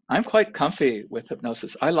I'm quite comfy with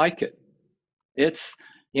hypnosis. I like it. It's,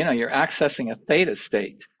 you're accessing a theta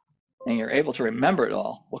state and you're able to remember it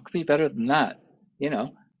all. What could be better than that? You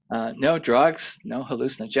know, no drugs, no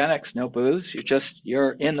hallucinogenics, no booze.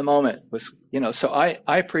 You're in the moment. So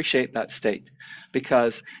I appreciate that state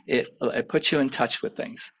because it puts you in touch with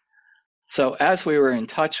things. So as we were in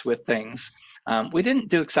touch with things, we didn't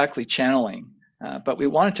do exactly channeling, but we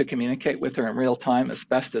wanted to communicate with her in real time as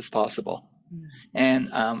best as possible. And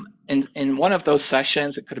in one of those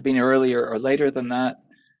sessions, it could have been earlier or later than that,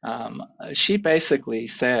 she basically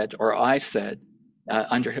said, or I said,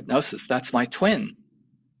 under hypnosis, that's my twin.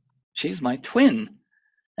 She's my twin.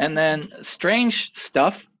 And then strange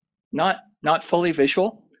stuff, not fully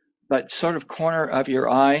visual, but sort of corner of your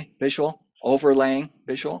eye visual, overlaying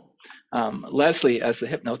visual. Leslie, as the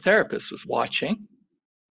hypnotherapist, was watching,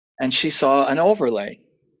 and she saw an overlay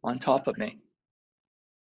on top of me.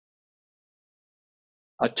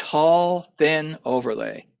 A tall, thin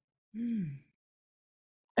overlay.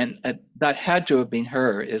 And that had to have been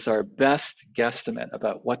her, is our best guesstimate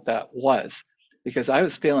about what that was, because I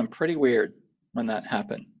was feeling pretty weird when that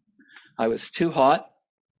happened. I was too hot.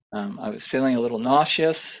 I was feeling a little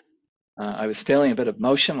nauseous. I was feeling a bit of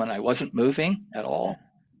motion when I wasn't moving at all.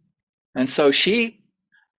 And so she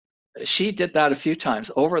did that a few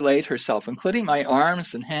times, overlaid herself, including my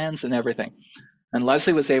arms and hands and everything. And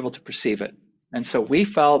Leslie was able to perceive it. And so we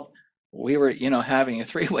felt we were, having a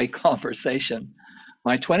three-way conversation,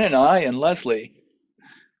 my twin and I and Leslie.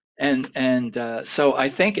 And so I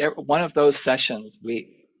think one of those sessions,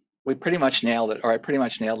 we pretty much nailed it, or I pretty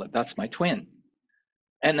much nailed it. That's my twin.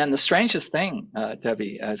 And then the strangest thing,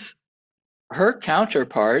 Debbie, as her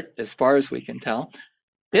counterpart, as far as we can tell,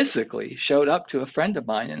 physically showed up to a friend of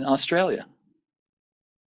mine in Australia.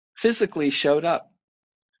 Physically showed up.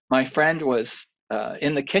 My friend was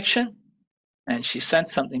in the kitchen, and she sent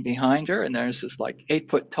something behind her, and there's this like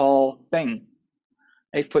 8-foot tall thing,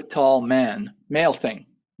 8-foot tall male thing.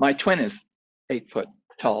 My twin is 8 foot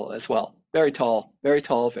tall as well. Very tall, very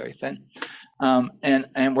thin.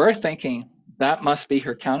 And we're thinking that must be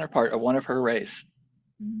her counterpart of one of her race.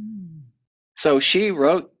 So she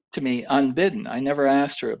wrote to me unbidden. I never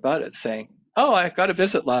asked her about it, saying, "Oh, I got a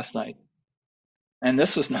visit last night." And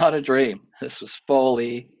this was not a dream. This was full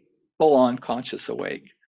on conscious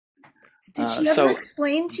awake. Did she ever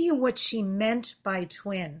explain to you what she meant by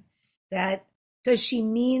twin? That does she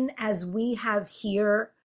mean, as we have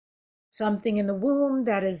here, something in the womb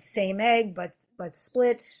that is same egg but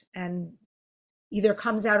split and either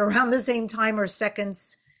comes out around the same time or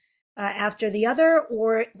seconds after the other?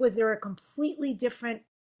 Or was there a completely different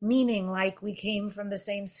meaning, like we came from the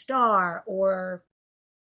same star? Or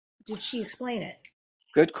did she explain it?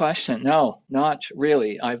 Good question. No, not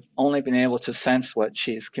really. I've only been able to sense what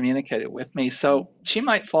she's communicated with me. So she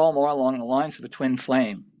might fall more along the lines of a twin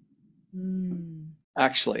flame,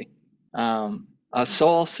 actually. A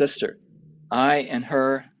soul sister. I and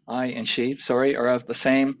she, are of the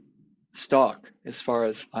same stock as far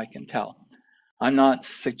as I can tell. I'm not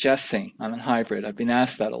suggesting I'm a hybrid. I've been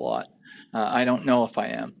asked that a lot. I don't know if I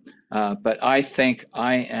am, but I think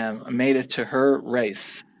I am mated to her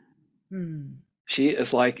race. She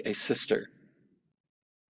is like a sister.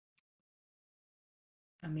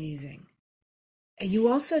 Amazing. And you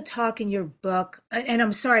also talk in your book, and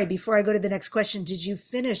I'm sorry, before I go to the next question, did you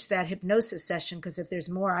finish that hypnosis session? Because if there's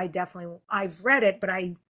more, I've read it, but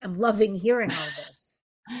I am loving hearing all this.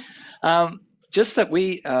 Just that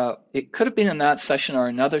it could have been in that session or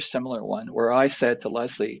another similar one where I said to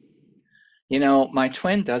Leslie, my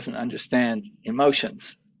twin doesn't understand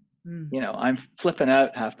emotions. I'm flipping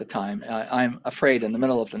out half the time. I'm afraid in the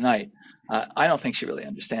middle of the night. I don't think she really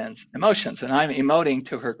understands emotions. And I'm emoting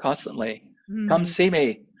to her constantly, come see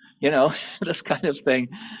me, this kind of thing.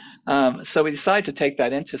 So we decided to take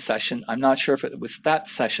that into session. I'm not sure if it was that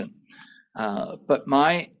session. But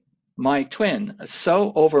my twin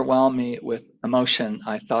so overwhelmed me with emotion,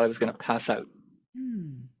 I thought I was going to pass out.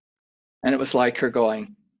 And it was like her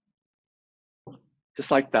going,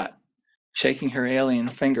 just like that, shaking her alien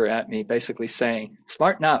finger at me, basically saying,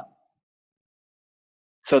 "Smarten up."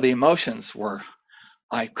 So the emotions were,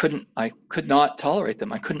 I could not tolerate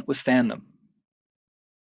them. I couldn't withstand them.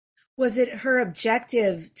 Was it her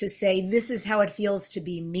objective to say, this is how it feels to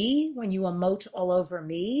be me when you emote all over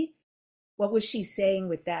me? What was she saying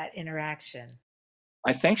with that interaction?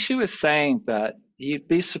 I think she was saying that you'd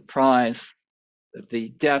be surprised at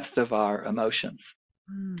the depth of our emotions.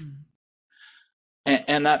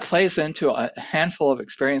 And that plays into a handful of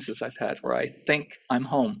experiences I've had where I think I'm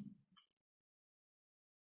home.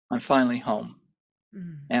 I'm finally home.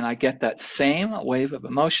 And I get that same wave of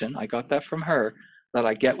emotion. I got that from her, that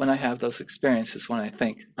I get when I have those experiences when I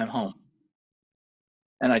think I'm home.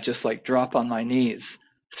 And I just like drop on my knees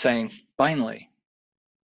saying, finally.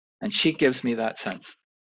 And she gives me that sense.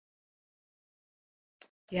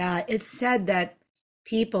 Yeah, it's said that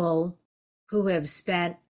people who have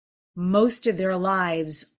spent most of their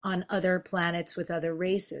lives on other planets with other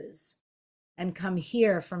races and come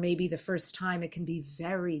here for maybe the first time, it can be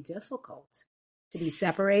very difficult to be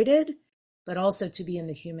separated, but also to be in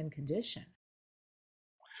the human condition.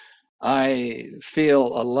 I feel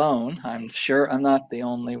alone. I'm sure I'm not the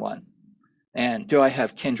only one. And do I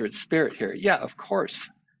have kindred spirit here? Yeah, of course.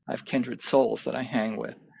 I have kindred souls that I hang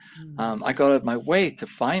with. Mm, I go out of my way to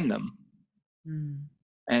find them mm.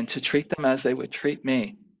 and to treat them as they would treat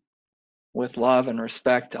me with love and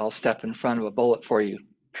respect. I'll step in front of a bullet for you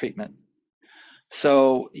treatment.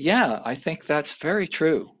 So, yeah, I think that's very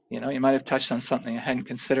true. You might have touched on something I hadn't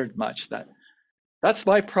considered much. That's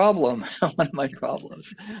my problem. One of my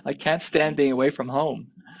problems. I can't stand being away from home.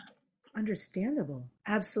 Understandable.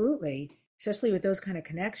 Absolutely. Especially with those kind of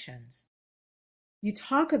connections. You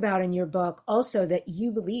talk about in your book also that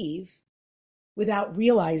you believe, without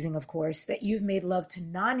realizing, of course, that you've made love to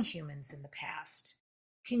non-humans in the past.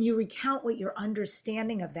 Can you recount what your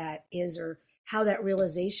understanding of that is, or how that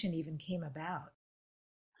realization even came about?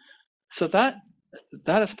 So that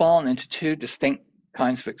has fallen into two distinct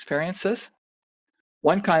kinds of experiences.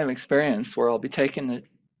 One kind of experience where I'll be taken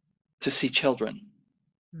to see children,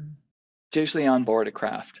 Hmm. usually on board a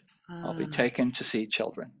craft. I'll be Ah, taken to see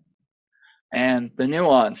children. And the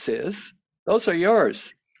nuance is, those are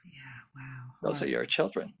yours. yeah, wow, Those are hard. your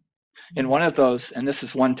children. In Hmm. one of those, and this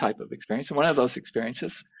is one type of experience, in one of those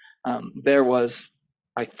experiences, there was,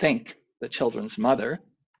 I think, the children's mother.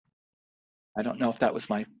 I don't know if that was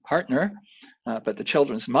my partner, but the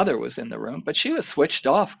children's mother was in the room, but she was switched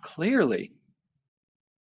off clearly,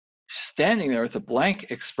 standing there with a blank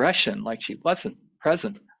expression like she wasn't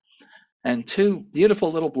present, and two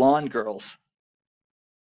beautiful little blonde girls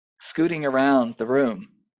scooting around the room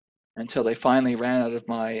until they finally ran out of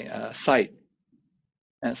my sight.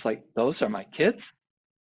 And it's like, those are my kids?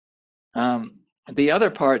 Um, the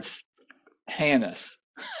other part's heinous,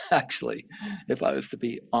 actually, if I was to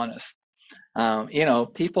be honest.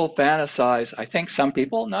 People fantasize, I think some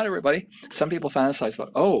people, not everybody, some people fantasize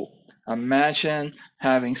about, oh, imagine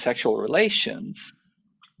having sexual relations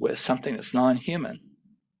with something that's non-human.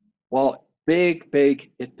 Well,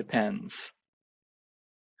 big, it depends.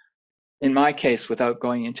 In my case, without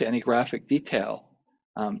going into any graphic detail,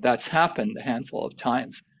 that's happened a handful of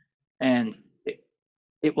times. And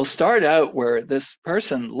it will start out where this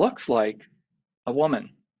person looks like a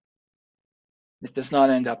woman. It does not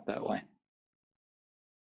end up that way.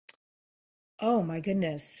 Oh my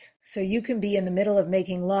goodness. So you can be in the middle of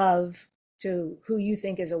making love to who you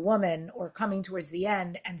think is a woman or coming towards the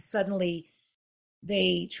end, and suddenly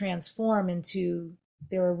they transform into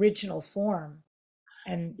their original form.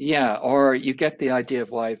 And Yeah, or you get the idea of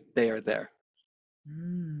why they are there.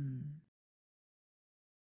 mm,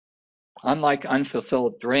 Unlike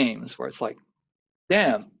unfulfilled dreams, where it's like,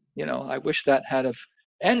 damn, I wish that had have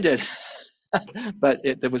ended, but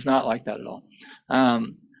it was not like that at all.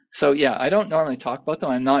 So yeah, I don't normally talk about them.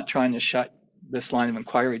 I'm not trying to shut this line of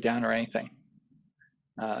inquiry down or anything.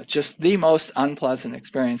 Just the most unpleasant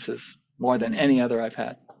experiences more than any mm, other I've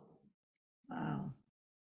had. wow.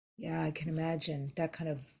 Yeah, I can imagine that kind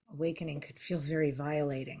of awakening could feel very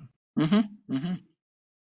violating. Hmm. Hmm.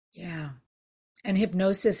 Yeah. And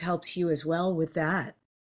hypnosis helps you as well with that,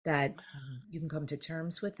 that you can come to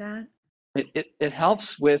terms with that. It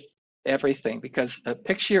helps with everything because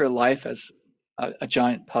picture your life as a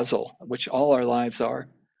giant puzzle, which all our lives are.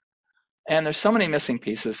 And there's so many missing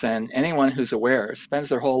pieces, and anyone who's aware spends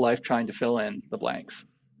their whole life trying to fill in the blanks.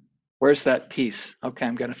 Where's that piece? Okay,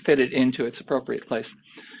 I'm going to fit it into its appropriate place.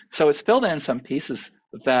 So it's filled in some pieces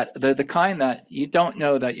that the kind that you don't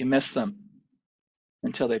know that you miss them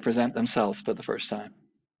until they present themselves for the first time.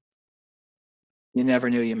 You never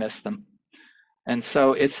knew you missed them. And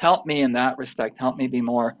so it's helped me in that respect, helped me be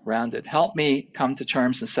more rounded, helped me come to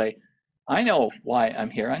terms and say, I know why I'm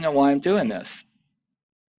here. I know why I'm doing this.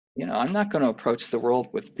 I'm not going to approach the world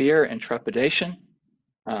with fear and trepidation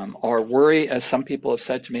or worry, as some people have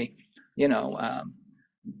said to me,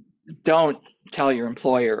 don't tell your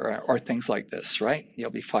employer or things like this, right?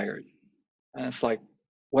 You'll be fired. And it's like,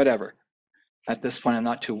 whatever. At this point, I'm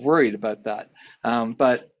not too worried about that.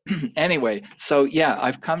 But anyway, so yeah,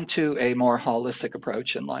 I've come to a more holistic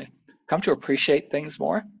approach in life, come to appreciate things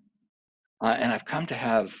more. And I've come to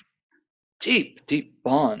have deep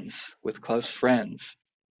bonds with close friends,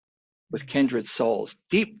 with kindred souls,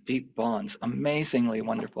 deep bonds, amazingly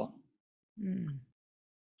wonderful. Mm.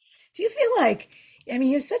 Do you feel like, I mean,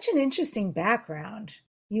 you have such an interesting background.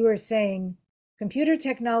 you were saying computer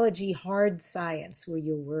technology, hard science were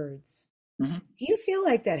your words. Hmm. Do you feel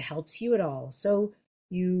like that helps you at all? So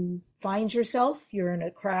you find yourself, you're in a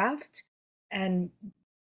craft, and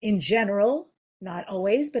in general, not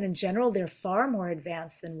always, but in general, they're far more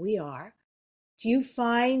advanced than we are. Do you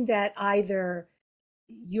find that either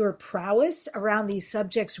your prowess around these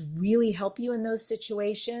subjects really help you in those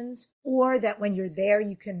situations, or that when you're there,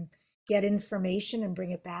 you can get information and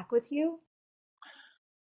bring it back with you?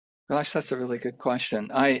 Gosh, that's a really good question.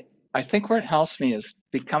 I think where it helps me is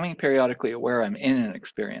becoming periodically aware I'm in an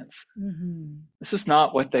experience. Mm-hmm. This is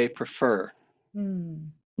not what they prefer. Mm.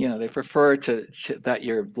 They prefer that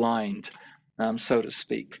you're blind, so to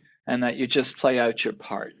speak, and that you just play out your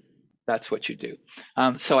part. That's what you do.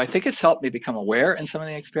 So I think it's helped me become aware in some of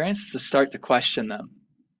the experiences to start to question them.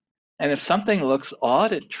 And if something looks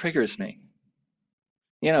odd, it triggers me.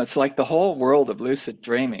 It's like the whole world of lucid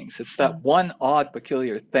dreamings. It's that one odd,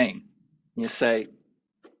 peculiar thing. You say,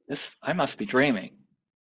 I must be dreaming.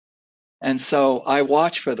 And so I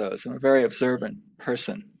watch for those. I'm a very observant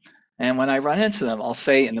person. And when I run into them, I'll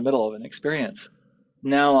say in the middle of an experience,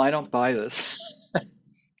 no, I don't buy this.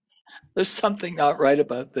 There's something not right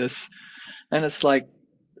about this. And it's like,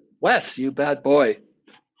 Wes, you bad boy,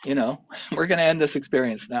 we're going to end this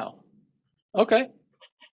experience now. Okay.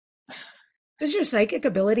 Does your psychic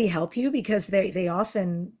ability help you? Because they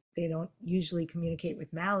don't usually communicate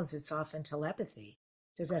with mouths. It's often telepathy.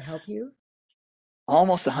 Does that help you?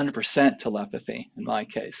 Almost 100% telepathy in my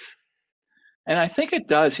case. And I think it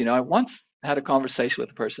does. I once had a conversation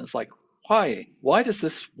with a person. It's like, why? Why does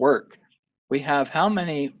this work? We have how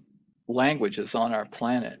many languages on our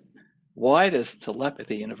planet? Why does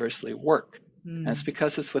telepathy universally work? And it's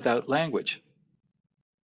because it's without language.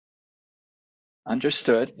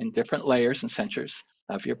 Understood in different layers and centers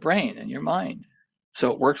of your brain and your mind.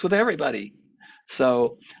 So it works with everybody.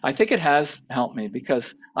 So I think it has helped me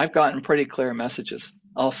because I've gotten pretty clear messages.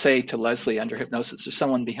 I'll say to Leslie under hypnosis, there's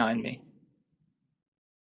someone behind me.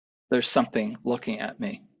 There's something looking at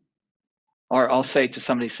me. Or I'll say to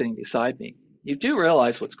somebody sitting beside me, you do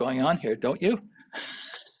realize what's going on here, don't you?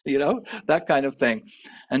 That kind of thing.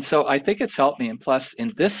 And so I think it's helped me. And plus,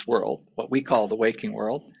 in this world, what we call the waking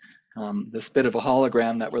world, this bit of a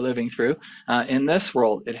hologram that we're living through, in this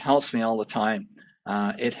world, it helps me all the time.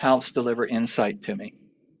 It helps deliver insight to me.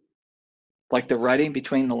 Like the writing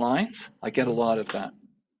between the lines, I get a lot of that.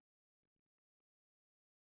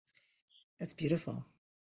 That's beautiful.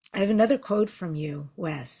 I have another quote from you,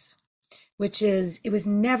 Wes, which is, it was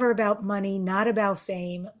never about money, not about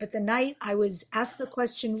fame. But the night I was asked the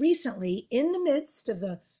question recently in the midst of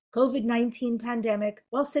the COVID-19 pandemic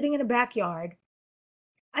while sitting in a backyard,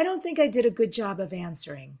 I don't think I did a good job of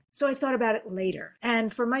answering. So I thought about it later,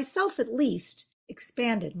 and for myself at least,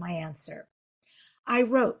 expanded my answer. I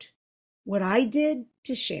wrote what I did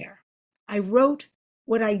to share. I wrote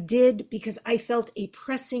what I did because I felt a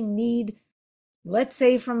pressing need, let's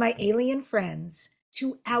say from my alien friends,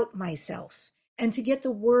 to out myself and to get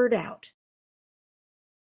the word out.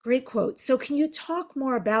 Great quote. So can you talk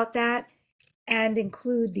more about that and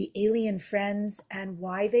include the alien friends and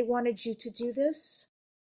why they wanted you to do this?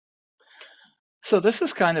 So this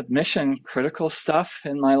is kind of mission critical stuff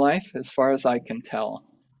in my life, as far as I can tell.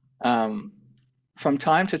 From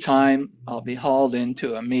time to time, I'll be hauled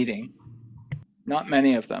into a meeting, not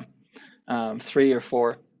many of them, 3 or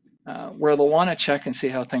 4, where they'll want to check and see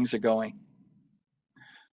how things are going.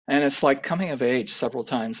 And it's like coming of age several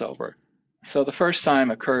times over. So the first time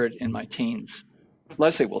occurred in my teens.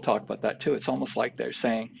 Leslie will talk about that too. It's almost like they're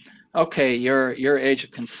saying, okay, you're age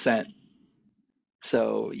of consent.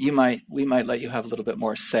 So we might let you have a little bit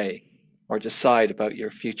more say or decide about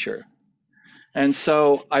your future. And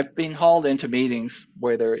so I've been hauled into meetings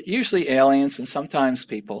where there are usually aliens and sometimes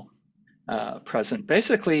people present,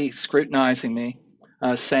 basically scrutinizing me,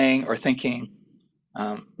 saying or thinking,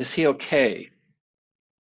 is he okay?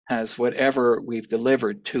 Has whatever we've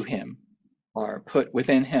delivered to him or put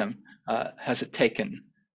within him, has it taken?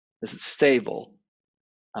 Is it stable?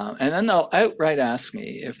 And then they'll outright ask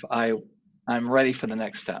me if I'm ready for the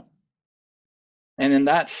next step. And in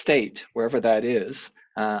that state, wherever that is,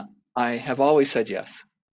 I have always said yes.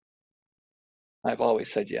 I've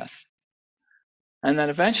always said yes. And then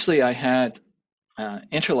eventually I had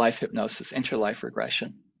interlife hypnosis, interlife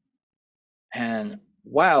regression. And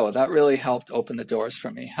wow, that really helped open the doors for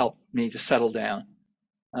me, helped me to settle down.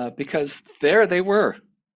 Because there they were,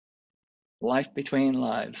 life between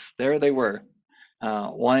lives. There they were,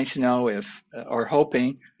 wanting to know if, or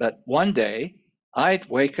hoping that one day I'd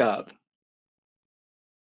wake up.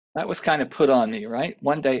 That was kind of put on me, right?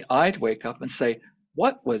 One day I'd wake up and say,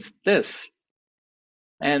 what was this?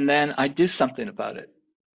 And then I do something about it,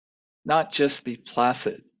 not just be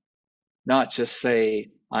placid, not just say,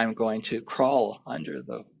 I'm going to crawl under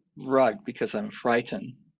the rug because I'm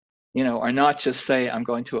frightened, or not just say, I'm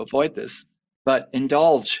going to avoid this, but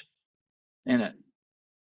indulge in it,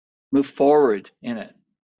 move forward in it,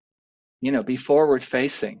 be forward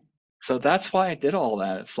facing. So that's why I did all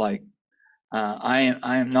that. It's like, I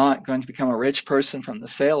am not going to become a rich person from the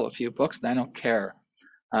sale of a few books, and I don't care.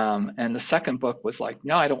 And the second book was like,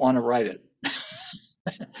 no, I don't want to write it.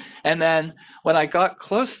 And then when I got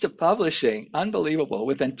close to publishing, unbelievable,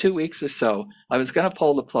 within 2 weeks or so, I was going to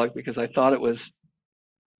pull the plug because I thought it was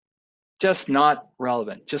just not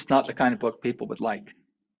relevant, just not the kind of book people would like.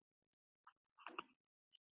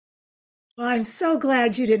 Well, I'm so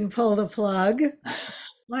glad you didn't pull the plug.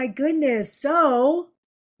 My goodness. So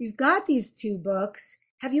you've got these 2 books.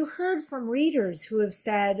 Have you heard from readers who have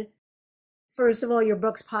said, first of all, your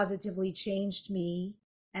books positively changed me,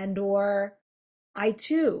 and or I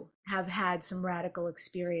too have had some radical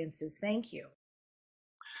experiences. Thank you.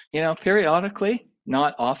 Periodically,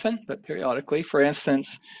 not often, but periodically. For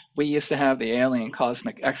instance, we used to have the Alien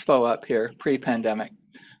Cosmic Expo up here pre-pandemic.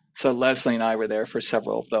 So Leslie and I were there for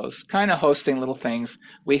several of those, kind of hosting little things.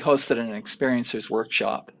 We hosted an experiencers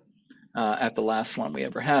workshop at the last one we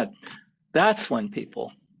ever had. That's when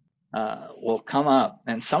people will come up,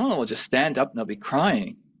 and someone will just stand up and they'll be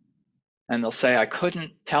crying. And they'll say, I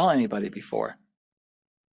couldn't tell anybody before.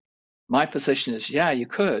 My position is, yeah, you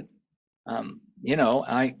could.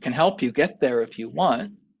 I can help you get there if you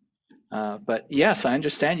want. But yes, I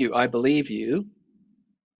understand you. I believe you.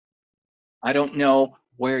 I don't know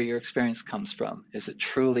where your experience comes from. Is it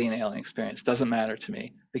truly an alien experience? Doesn't matter to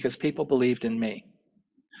me because people believed in me.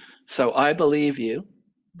 So I believe you.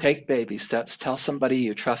 Take baby steps. Tell somebody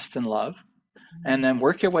you trust and love. And then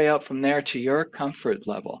work your way out from there to your comfort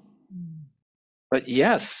level. But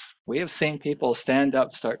yes, we have seen people stand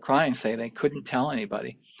up, start crying, say they couldn't tell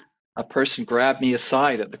anybody. A person grabbed me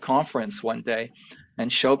aside at the conference one day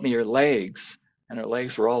and showed me her legs, and her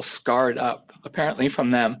legs were all scarred up, apparently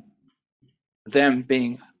from them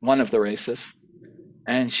being one of the racists.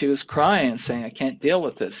 And she was crying, saying, I can't deal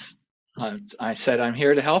with this. I said, I'm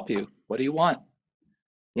here to help you. What do you want?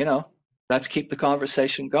 Let's keep the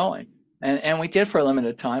conversation going. And we did for a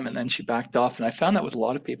limited time, and then she backed off. And I found that with a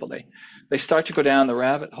lot of people, they start to go down the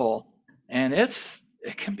rabbit hole, and it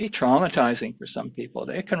can be traumatizing for some people.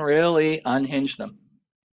 It can really unhinge them.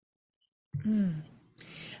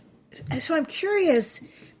 So I'm curious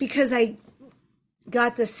because I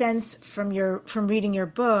got the sense from reading your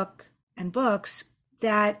book and books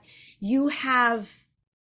that you have.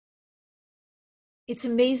 It's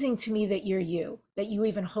amazing to me that that you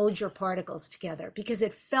even hold your particles together, because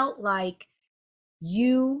it felt like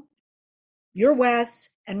you're Wes,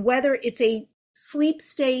 and whether it's a sleep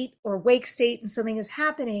state or wake state and something is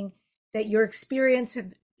happening, that your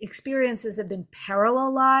experiences have been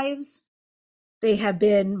parallel lives. They have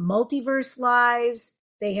been multiverse lives.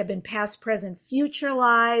 They have been past, present, future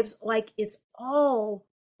lives. Like it's all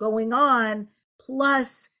going on,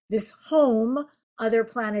 plus this home, other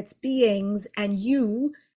planets, beings, and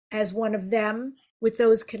you as one of them with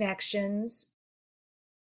those connections,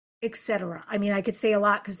 etc. I mean, I could say a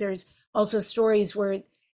lot because there's also stories where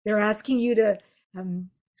they're asking you to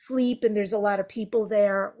sleep and there's a lot of people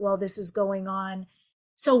there while this is going on.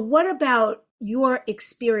 So what about your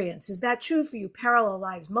experience? Is that true for you? Parallel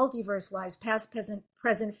lives, multiverse lives, past,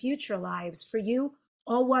 present, future lives for you,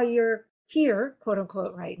 all while you're here, quote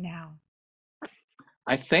unquote, right now?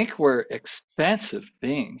 I think we're expansive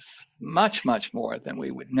beings, much, much more than we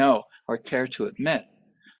would know or care to admit.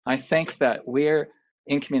 I think that we're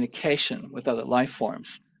in communication with other life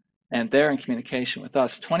forms, and they're in communication with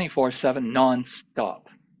us 24/7 nonstop.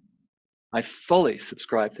 I fully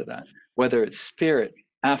subscribe to that, whether it's spirit,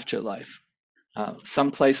 afterlife,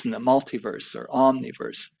 someplace in the multiverse or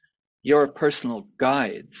omniverse, your personal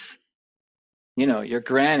guides, your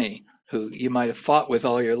granny who you might have fought with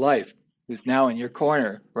all your life, who's now in your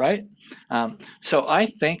corner, right? So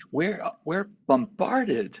I think we're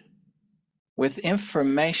bombarded with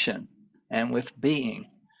information and with being,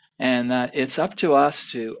 and that it's up to us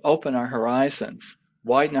to open our horizons,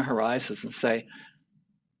 widen our horizons, and say,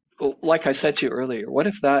 like I said to you earlier, what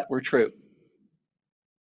if that were true?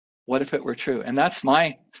 What if it were true? And that's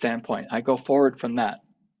my standpoint. I go forward from that.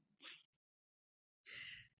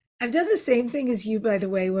 I've done the same thing as you, by the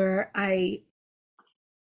way, where I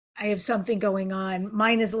have something going on.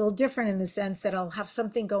 Mine is a little different in the sense that I'll have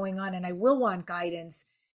something going on and I will want guidance.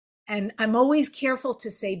 And I'm always careful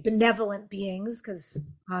to say benevolent beings, because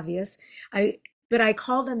obvious. But I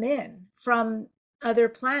call them in from other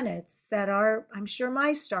planets that are, I'm sure,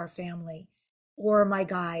 my star family or my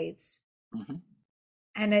guides. Hmm.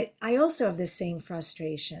 And I also have this same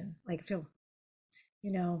frustration. Like, feel,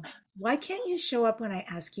 you know, why can't you show up when I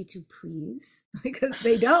ask you to, please? Because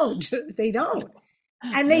they don't. They don't.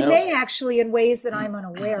 And they No. may actually in ways that I'm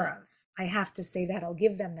unaware of. I have to say that. I'll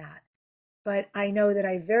give them that. But I know that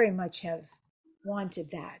I very much have wanted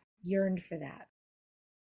that, yearned for that.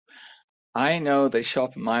 I know they show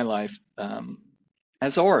up in my life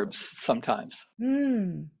as orbs sometimes.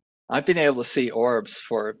 Mm. I've been able to see orbs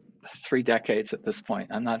for 3 decades at this point.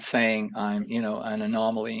 I'm not saying I'm, an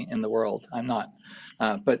anomaly in the world. I'm not.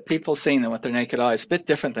 But people seeing them with their naked eyes, a bit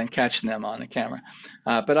different than catching them on the camera.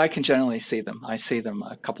 But I can generally see them. I see them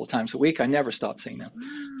a couple of times a week. I never stop seeing them.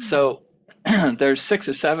 Wow. So there's 6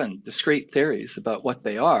 or 7 discrete theories about what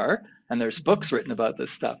they are, and there's books written about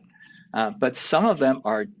this stuff. But some of them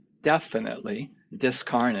are definitely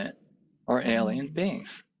discarnate or alien beings.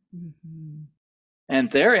 Mm-hmm. And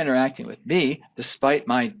they're interacting with me despite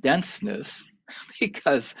my denseness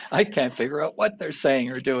because I can't figure out what they're saying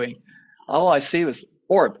or doing. All I see was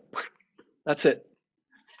orb. That's it.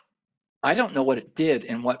 I don't know what it did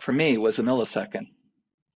in what for me was a millisecond.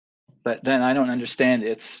 But then I don't understand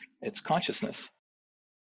its consciousness.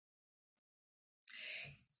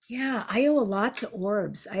 Yeah, I owe a lot to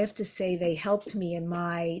orbs. I have to say they helped me in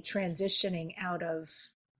my transitioning out of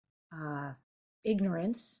uh,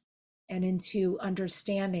 ignorance and into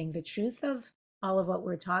understanding the truth of all of what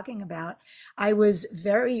we're talking about. I was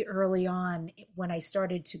very early on when I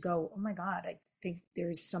started to go, oh my God, I think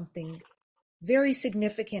there's something very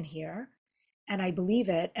significant here. And I believe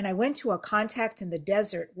it. And I went to a contact in the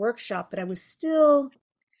desert workshop, but I was still,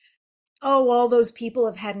 oh, all those people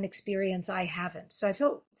have had an experience I haven't. So I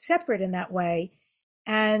felt separate in that way.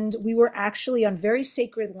 And we were actually on very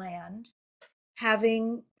sacred land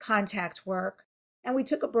having contact work. And we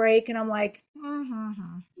took a break, and I'm like,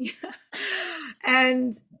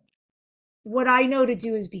 and what I know to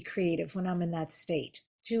do is be creative when I'm in that state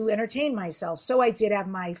to entertain myself. So I did have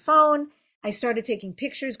my phone. I started taking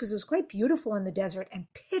pictures because it was quite beautiful in the desert and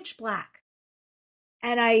pitch black.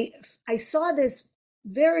 And I saw this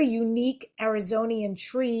very unique Arizonian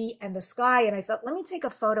tree and the sky, and I thought, let me take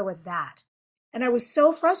a photo of that. And I was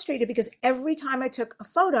so frustrated because every time I took a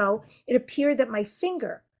photo, it appeared that my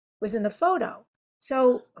finger was in the photo.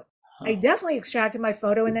 So I definitely extracted my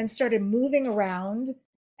photo and then started moving around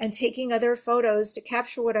and taking other photos to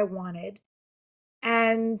capture what I wanted.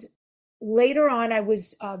 And later on, there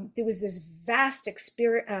was this vast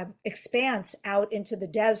expanse out into the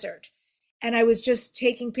desert, and I was just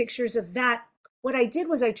taking pictures of that. What I did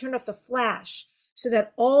was I turned off the flash so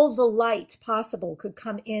that all the light possible could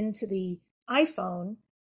come into the iPhone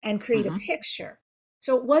and create a Mm-hmm. picture.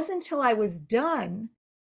 So it wasn't until I was done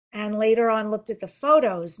and later on looked at the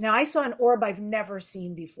photos. Now I saw an orb I've never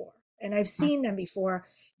seen before, and I've seen them before.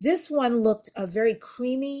 This one looked a very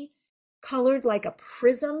creamy, colored like a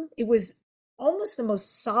prism. It was almost the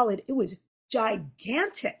most solid. It was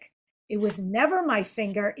gigantic. It was never my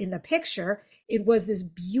finger in the picture. It was this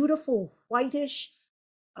beautiful whitish,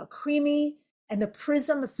 creamy, and the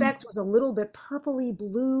prism effect was a little bit purpley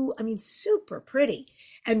blue. I mean, super pretty.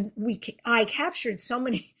 And I captured so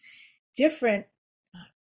many different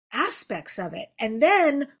aspects of it. And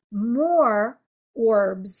then more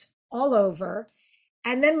orbs all over.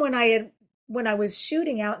 And then when I was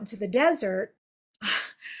shooting out into the desert,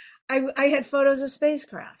 I had photos of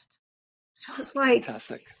spacecraft. So it's like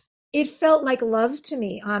Fantastic. it felt like love to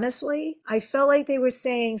me, honestly. I felt like they were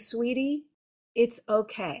saying, sweetie, it's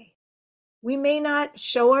okay. We may not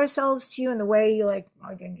show ourselves to you in the way you like,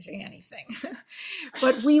 I didn't say anything,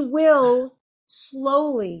 but we will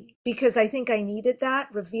slowly, because I think I needed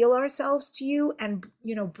that, reveal ourselves to you and,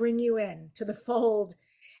 bring you in to the fold.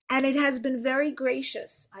 And it has been very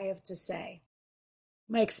gracious, I have to say,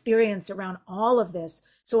 my experience around all of this.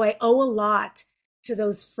 So I owe a lot to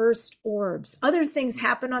those first orbs. Other things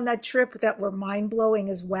happened on that trip that were mind blowing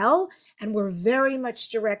as well, and were very much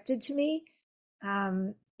directed to me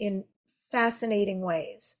in fascinating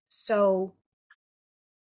ways. So,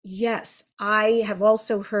 yes, I have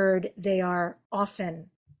also heard they are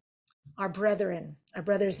often our brethren, our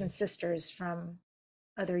brothers and sisters from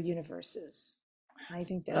other universes. I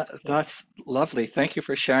think that's cool. That's lovely. Thank you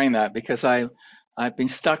for sharing that because I've been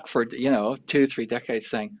stuck for 2, 3 decades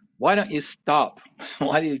saying, why don't you stop?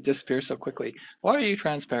 Why do you disappear so quickly? Why are you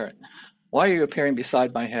transparent? Why are you appearing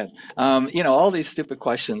beside my head? All these stupid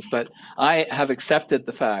questions. But I have accepted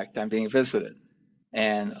the fact I'm being visited,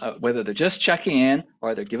 and whether they're just checking in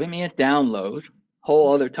or they're giving me a download,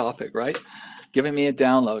 whole other topic, right? Giving me a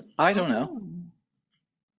download. I don't know.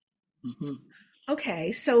 Oh. Hmm.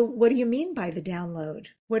 Okay, so what do you mean by the download?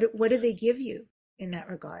 What do they give you in that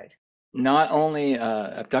regard? Not only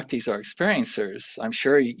abductees or experiencers, I'm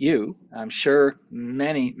sure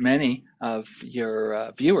many of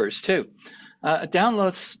your viewers too,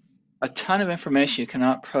 downloads a ton of information you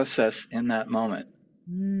cannot process in that moment.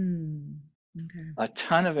 Okay. A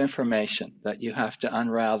ton of information that you have to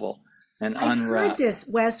unravel and I've heard unwrap. this,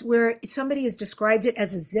 Wes, where somebody has described it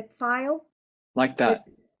as a zip file. Like With, that.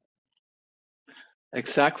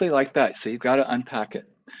 Exactly like that. So you've got to unpack it.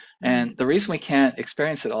 And the reason we can't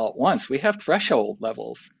experience it all at once, we have threshold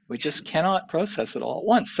levels. We just cannot process it all at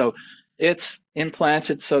once. So it's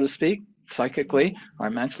implanted, so to speak, psychically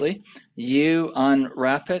or mentally. You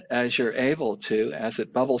unwrap it as you're able to, as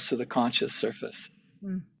it bubbles to the conscious surface.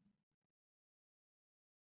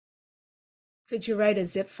 Could you write a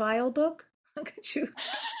zip file book? Could you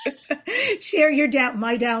share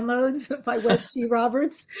my downloads by Wes G.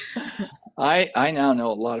 Roberts? I now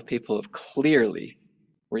know a lot of people have clearly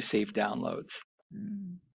received downloads,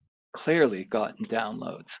 clearly gotten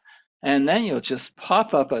downloads. And then you'll just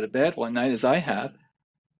pop up out of bed one night, as I have,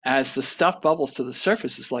 as the stuff bubbles to the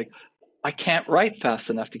surface. It's like, I can't write fast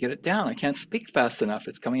enough to get it down. I can't speak fast enough.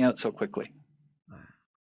 It's coming out so quickly.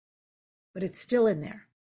 But it's still in there.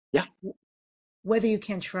 Yeah. Whether you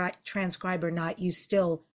can transcribe or not, you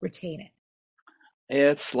still retain it.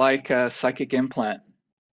 It's like a psychic implant.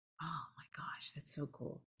 Oh my gosh, that's so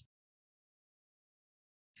cool.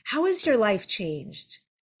 How has your life changed?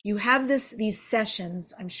 You have these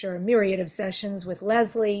sessions, I'm sure a myriad of sessions with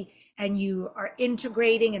Leslie, and you are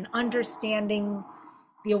integrating and understanding.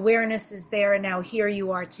 The awareness is there, and now here you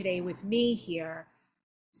are today with me here.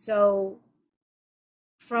 So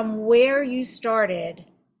from where you started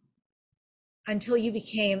until you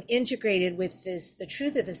became integrated with the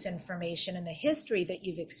truth of this information and the history that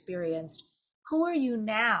you've experienced, who are you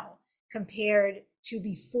now compared to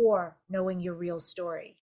before knowing your real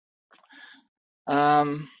story?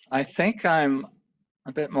 I think I'm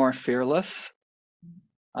a bit more fearless.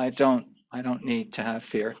 I don't need to have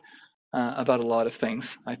fear about a lot of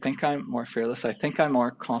things. I think I'm more fearless. I think I'm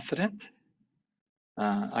more confident.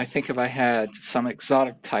 I think if I had some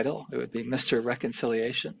exotic title, it would be Mr.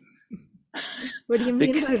 Reconciliation. What do you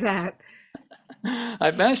mean by that?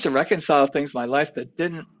 I've managed to reconcile things in my life that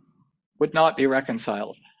would not be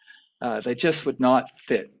reconciled. They just would not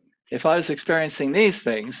fit. If I was experiencing these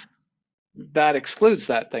things, that excludes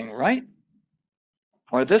that thing, right?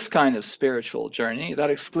 Or this kind of spiritual journey, that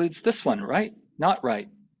excludes this one, right? Not right.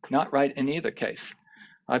 Not right in either case.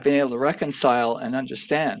 I've been able to reconcile and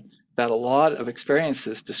understand that a lot of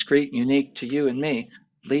experiences, discrete, unique to you and me,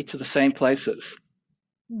 lead to the same places,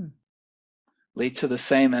 lead to the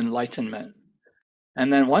same enlightenment.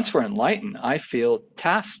 And then once we're enlightened, I feel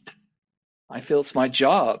tasked. I feel it's my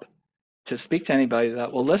job to speak to anybody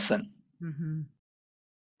that will listen. Mm-hmm.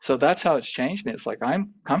 So that's how it's changed me. It's like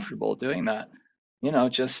I'm comfortable doing that,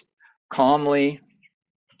 just calmly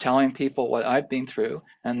telling people what I've been through,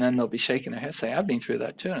 and then they'll be shaking their head saying, I've been through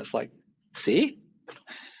that too. And it's like, see?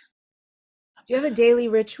 Do you have a daily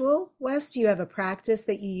ritual, Wes? Do you have a practice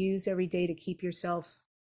that you use every day to keep yourself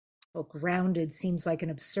grounded? Seems like an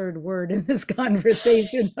absurd word in this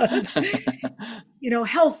conversation.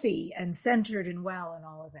 Healthy and centered and well and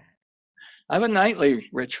all of that. I have a nightly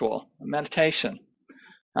ritual, a meditation.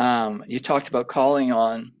 You talked about calling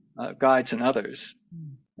on guides and others.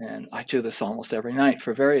 And I do this almost every night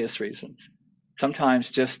for various reasons. Sometimes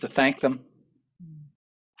just to thank them.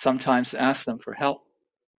 Sometimes to ask them for help.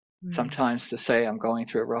 Sometimes to say, I'm going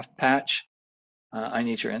through a rough patch. I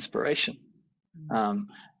need your inspiration.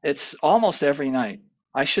 It's almost every night.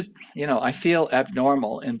 I feel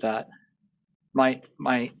abnormal in that my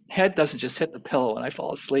head doesn't just hit the pillow when I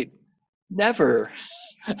fall asleep. Never.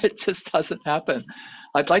 It just doesn't happen.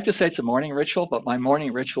 I'd like to say it's a morning ritual, but my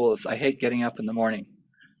morning ritual is I hate getting up in the morning.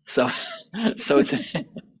 So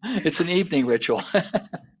it's an evening ritual.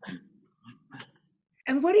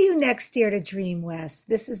 And what are you next Dare to Dream, Wes?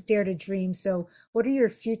 This is Dare to Dream. So what are your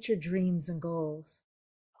future dreams and goals?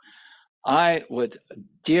 I would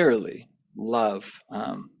dearly love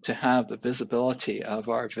to have the visibility of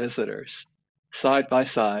our visitors side by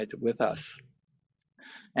side with us.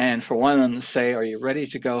 And for one of them to say, are you ready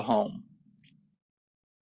to go home?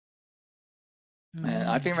 And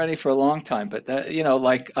I've been ready for a long time, but that,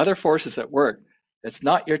 like other forces at work, it's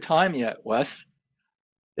not your time yet, Wes.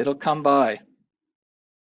 It'll come by.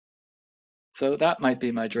 So that might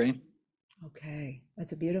be my dream. Okay,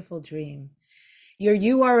 that's a beautiful dream. Your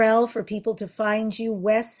URL for people to find you,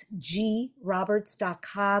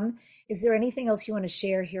 wesgroberts.com. Is there anything else you want to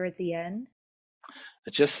share here at the end?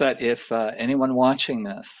 Just that if anyone watching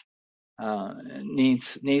this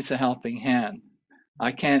needs a helping hand.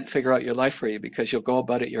 I can't figure out your life for you because you'll go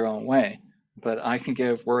about it your own way, but I can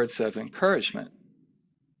give words of encouragement.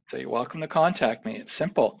 So you're welcome to contact me. It's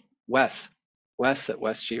simple. Wes at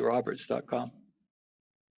wesgroberts.com.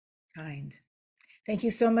 Kind. Thank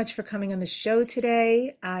you so much for coming on the show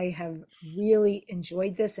today. I have really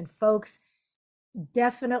enjoyed this. And folks,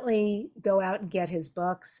 definitely go out and get his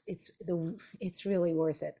books. It's really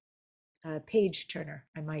worth it. Page turner,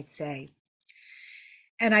 I might say.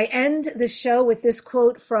 And I end the show with this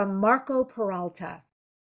quote from Marco Peralta.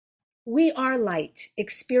 We are light,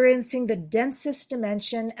 experiencing the densest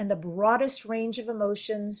dimension and the broadest range of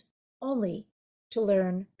emotions only to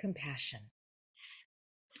learn compassion.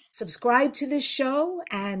 Subscribe to this show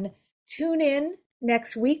and tune in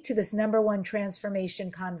next week to this #1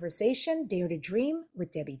 transformation conversation, Dare to Dream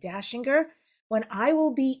with Debbi Dachinger, when I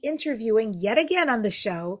will be interviewing yet again on the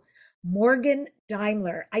show, Morgan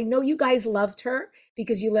Daimler. I know you guys loved her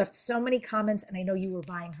because you left so many comments and I know you were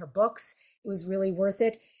buying her books. It was really worth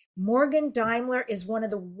it. Morgan Daimler is one of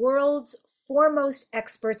the world's foremost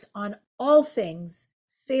experts on all things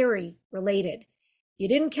fairy related. You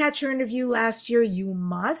didn't catch her interview last year, you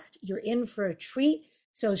must. You're in for a treat.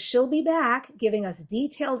 So she'll be back giving us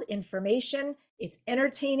detailed information. It's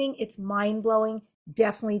entertaining, it's mind-blowing.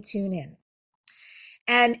 Definitely tune in.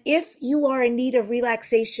 And if you are in need of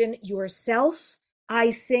relaxation yourself, I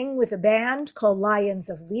sing with a band called Lions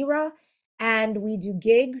of Lyra, and we do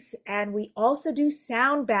gigs, and we also do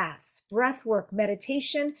sound baths, breathwork,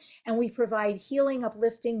 meditation, and we provide healing,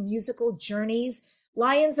 uplifting musical journeys.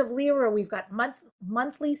 Lions of Lyra, we've got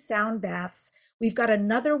monthly sound baths. We've got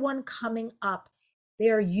another one coming up. They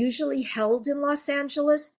are usually held in Los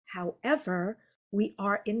Angeles. However, we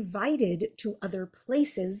are invited to other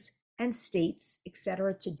places and states,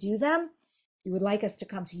 etc., to do them. If you would like us to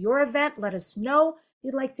come to your event, let us know. If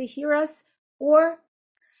you'd like to hear us, or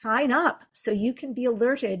sign up so you can be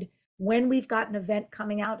alerted when we've got an event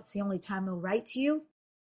coming out. It's the only time we'll write to you.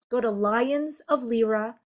 Go to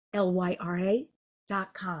lionsoflyra,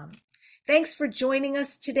 LYRA.com. Thanks for joining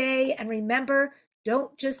us today. And remember,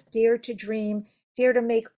 don't just dare to dream, dare to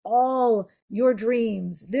make all your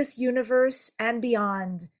dreams, this universe and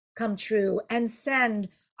beyond, come true. And send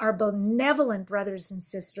our benevolent brothers and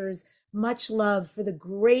sisters much love for the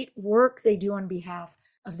great work they do on behalf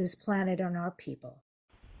of this planet and our people.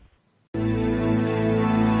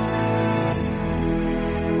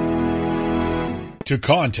 To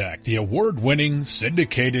contact the award-winning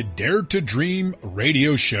syndicated Dare to Dream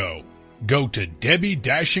radio show, go to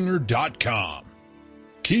DebbiDachinger.com.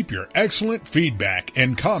 Keep your excellent feedback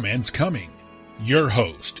and comments coming. Your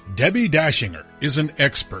host, Debbi Dachinger, is an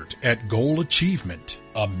expert at goal achievement,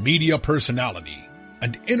 a media personality,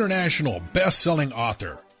 an international best-selling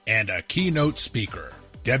author, and a keynote speaker.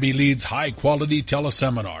 Debbi leads high-quality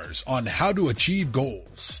teleseminars on how to achieve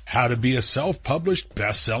goals, how to be a self-published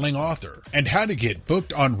best-selling author, and how to get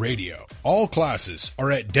booked on radio. All classes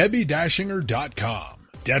are at DebbiDachinger.com.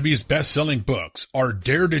 Debbi's best-selling books are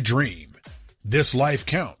Dare to Dream, This Life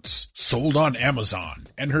Counts, sold on Amazon,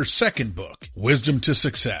 and her second book, Wisdom to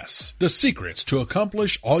Success, The Secrets to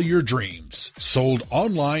Accomplish All Your Dreams, sold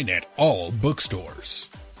online at all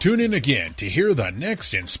bookstores. Tune in again to hear the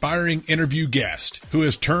next inspiring interview guest who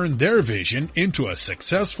has turned their vision into a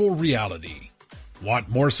successful reality. Want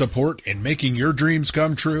more support in making your dreams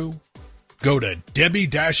come true? Go to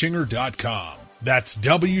DebbiDachinger.com. That's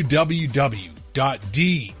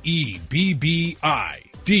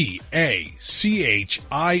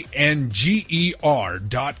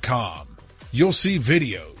www.DebbiDachinger.com. You'll see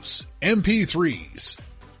videos, MP3s,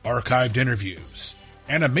 archived interviews,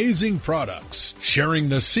 and amazing products sharing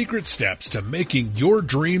the secret steps to making your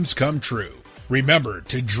dreams come true. Remember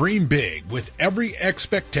to dream big with every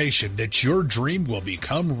expectation that your dream will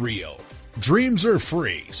become real. Dreams are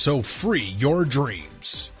free, so free your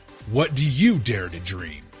dreams. What do you dare to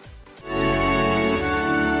dream?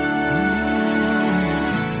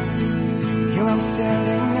 Here I'm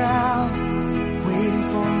standing now, waiting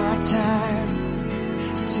for my time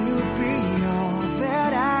to be all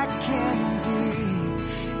that I can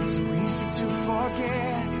be. It's so easy to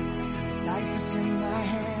forget life is in my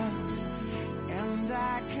hands.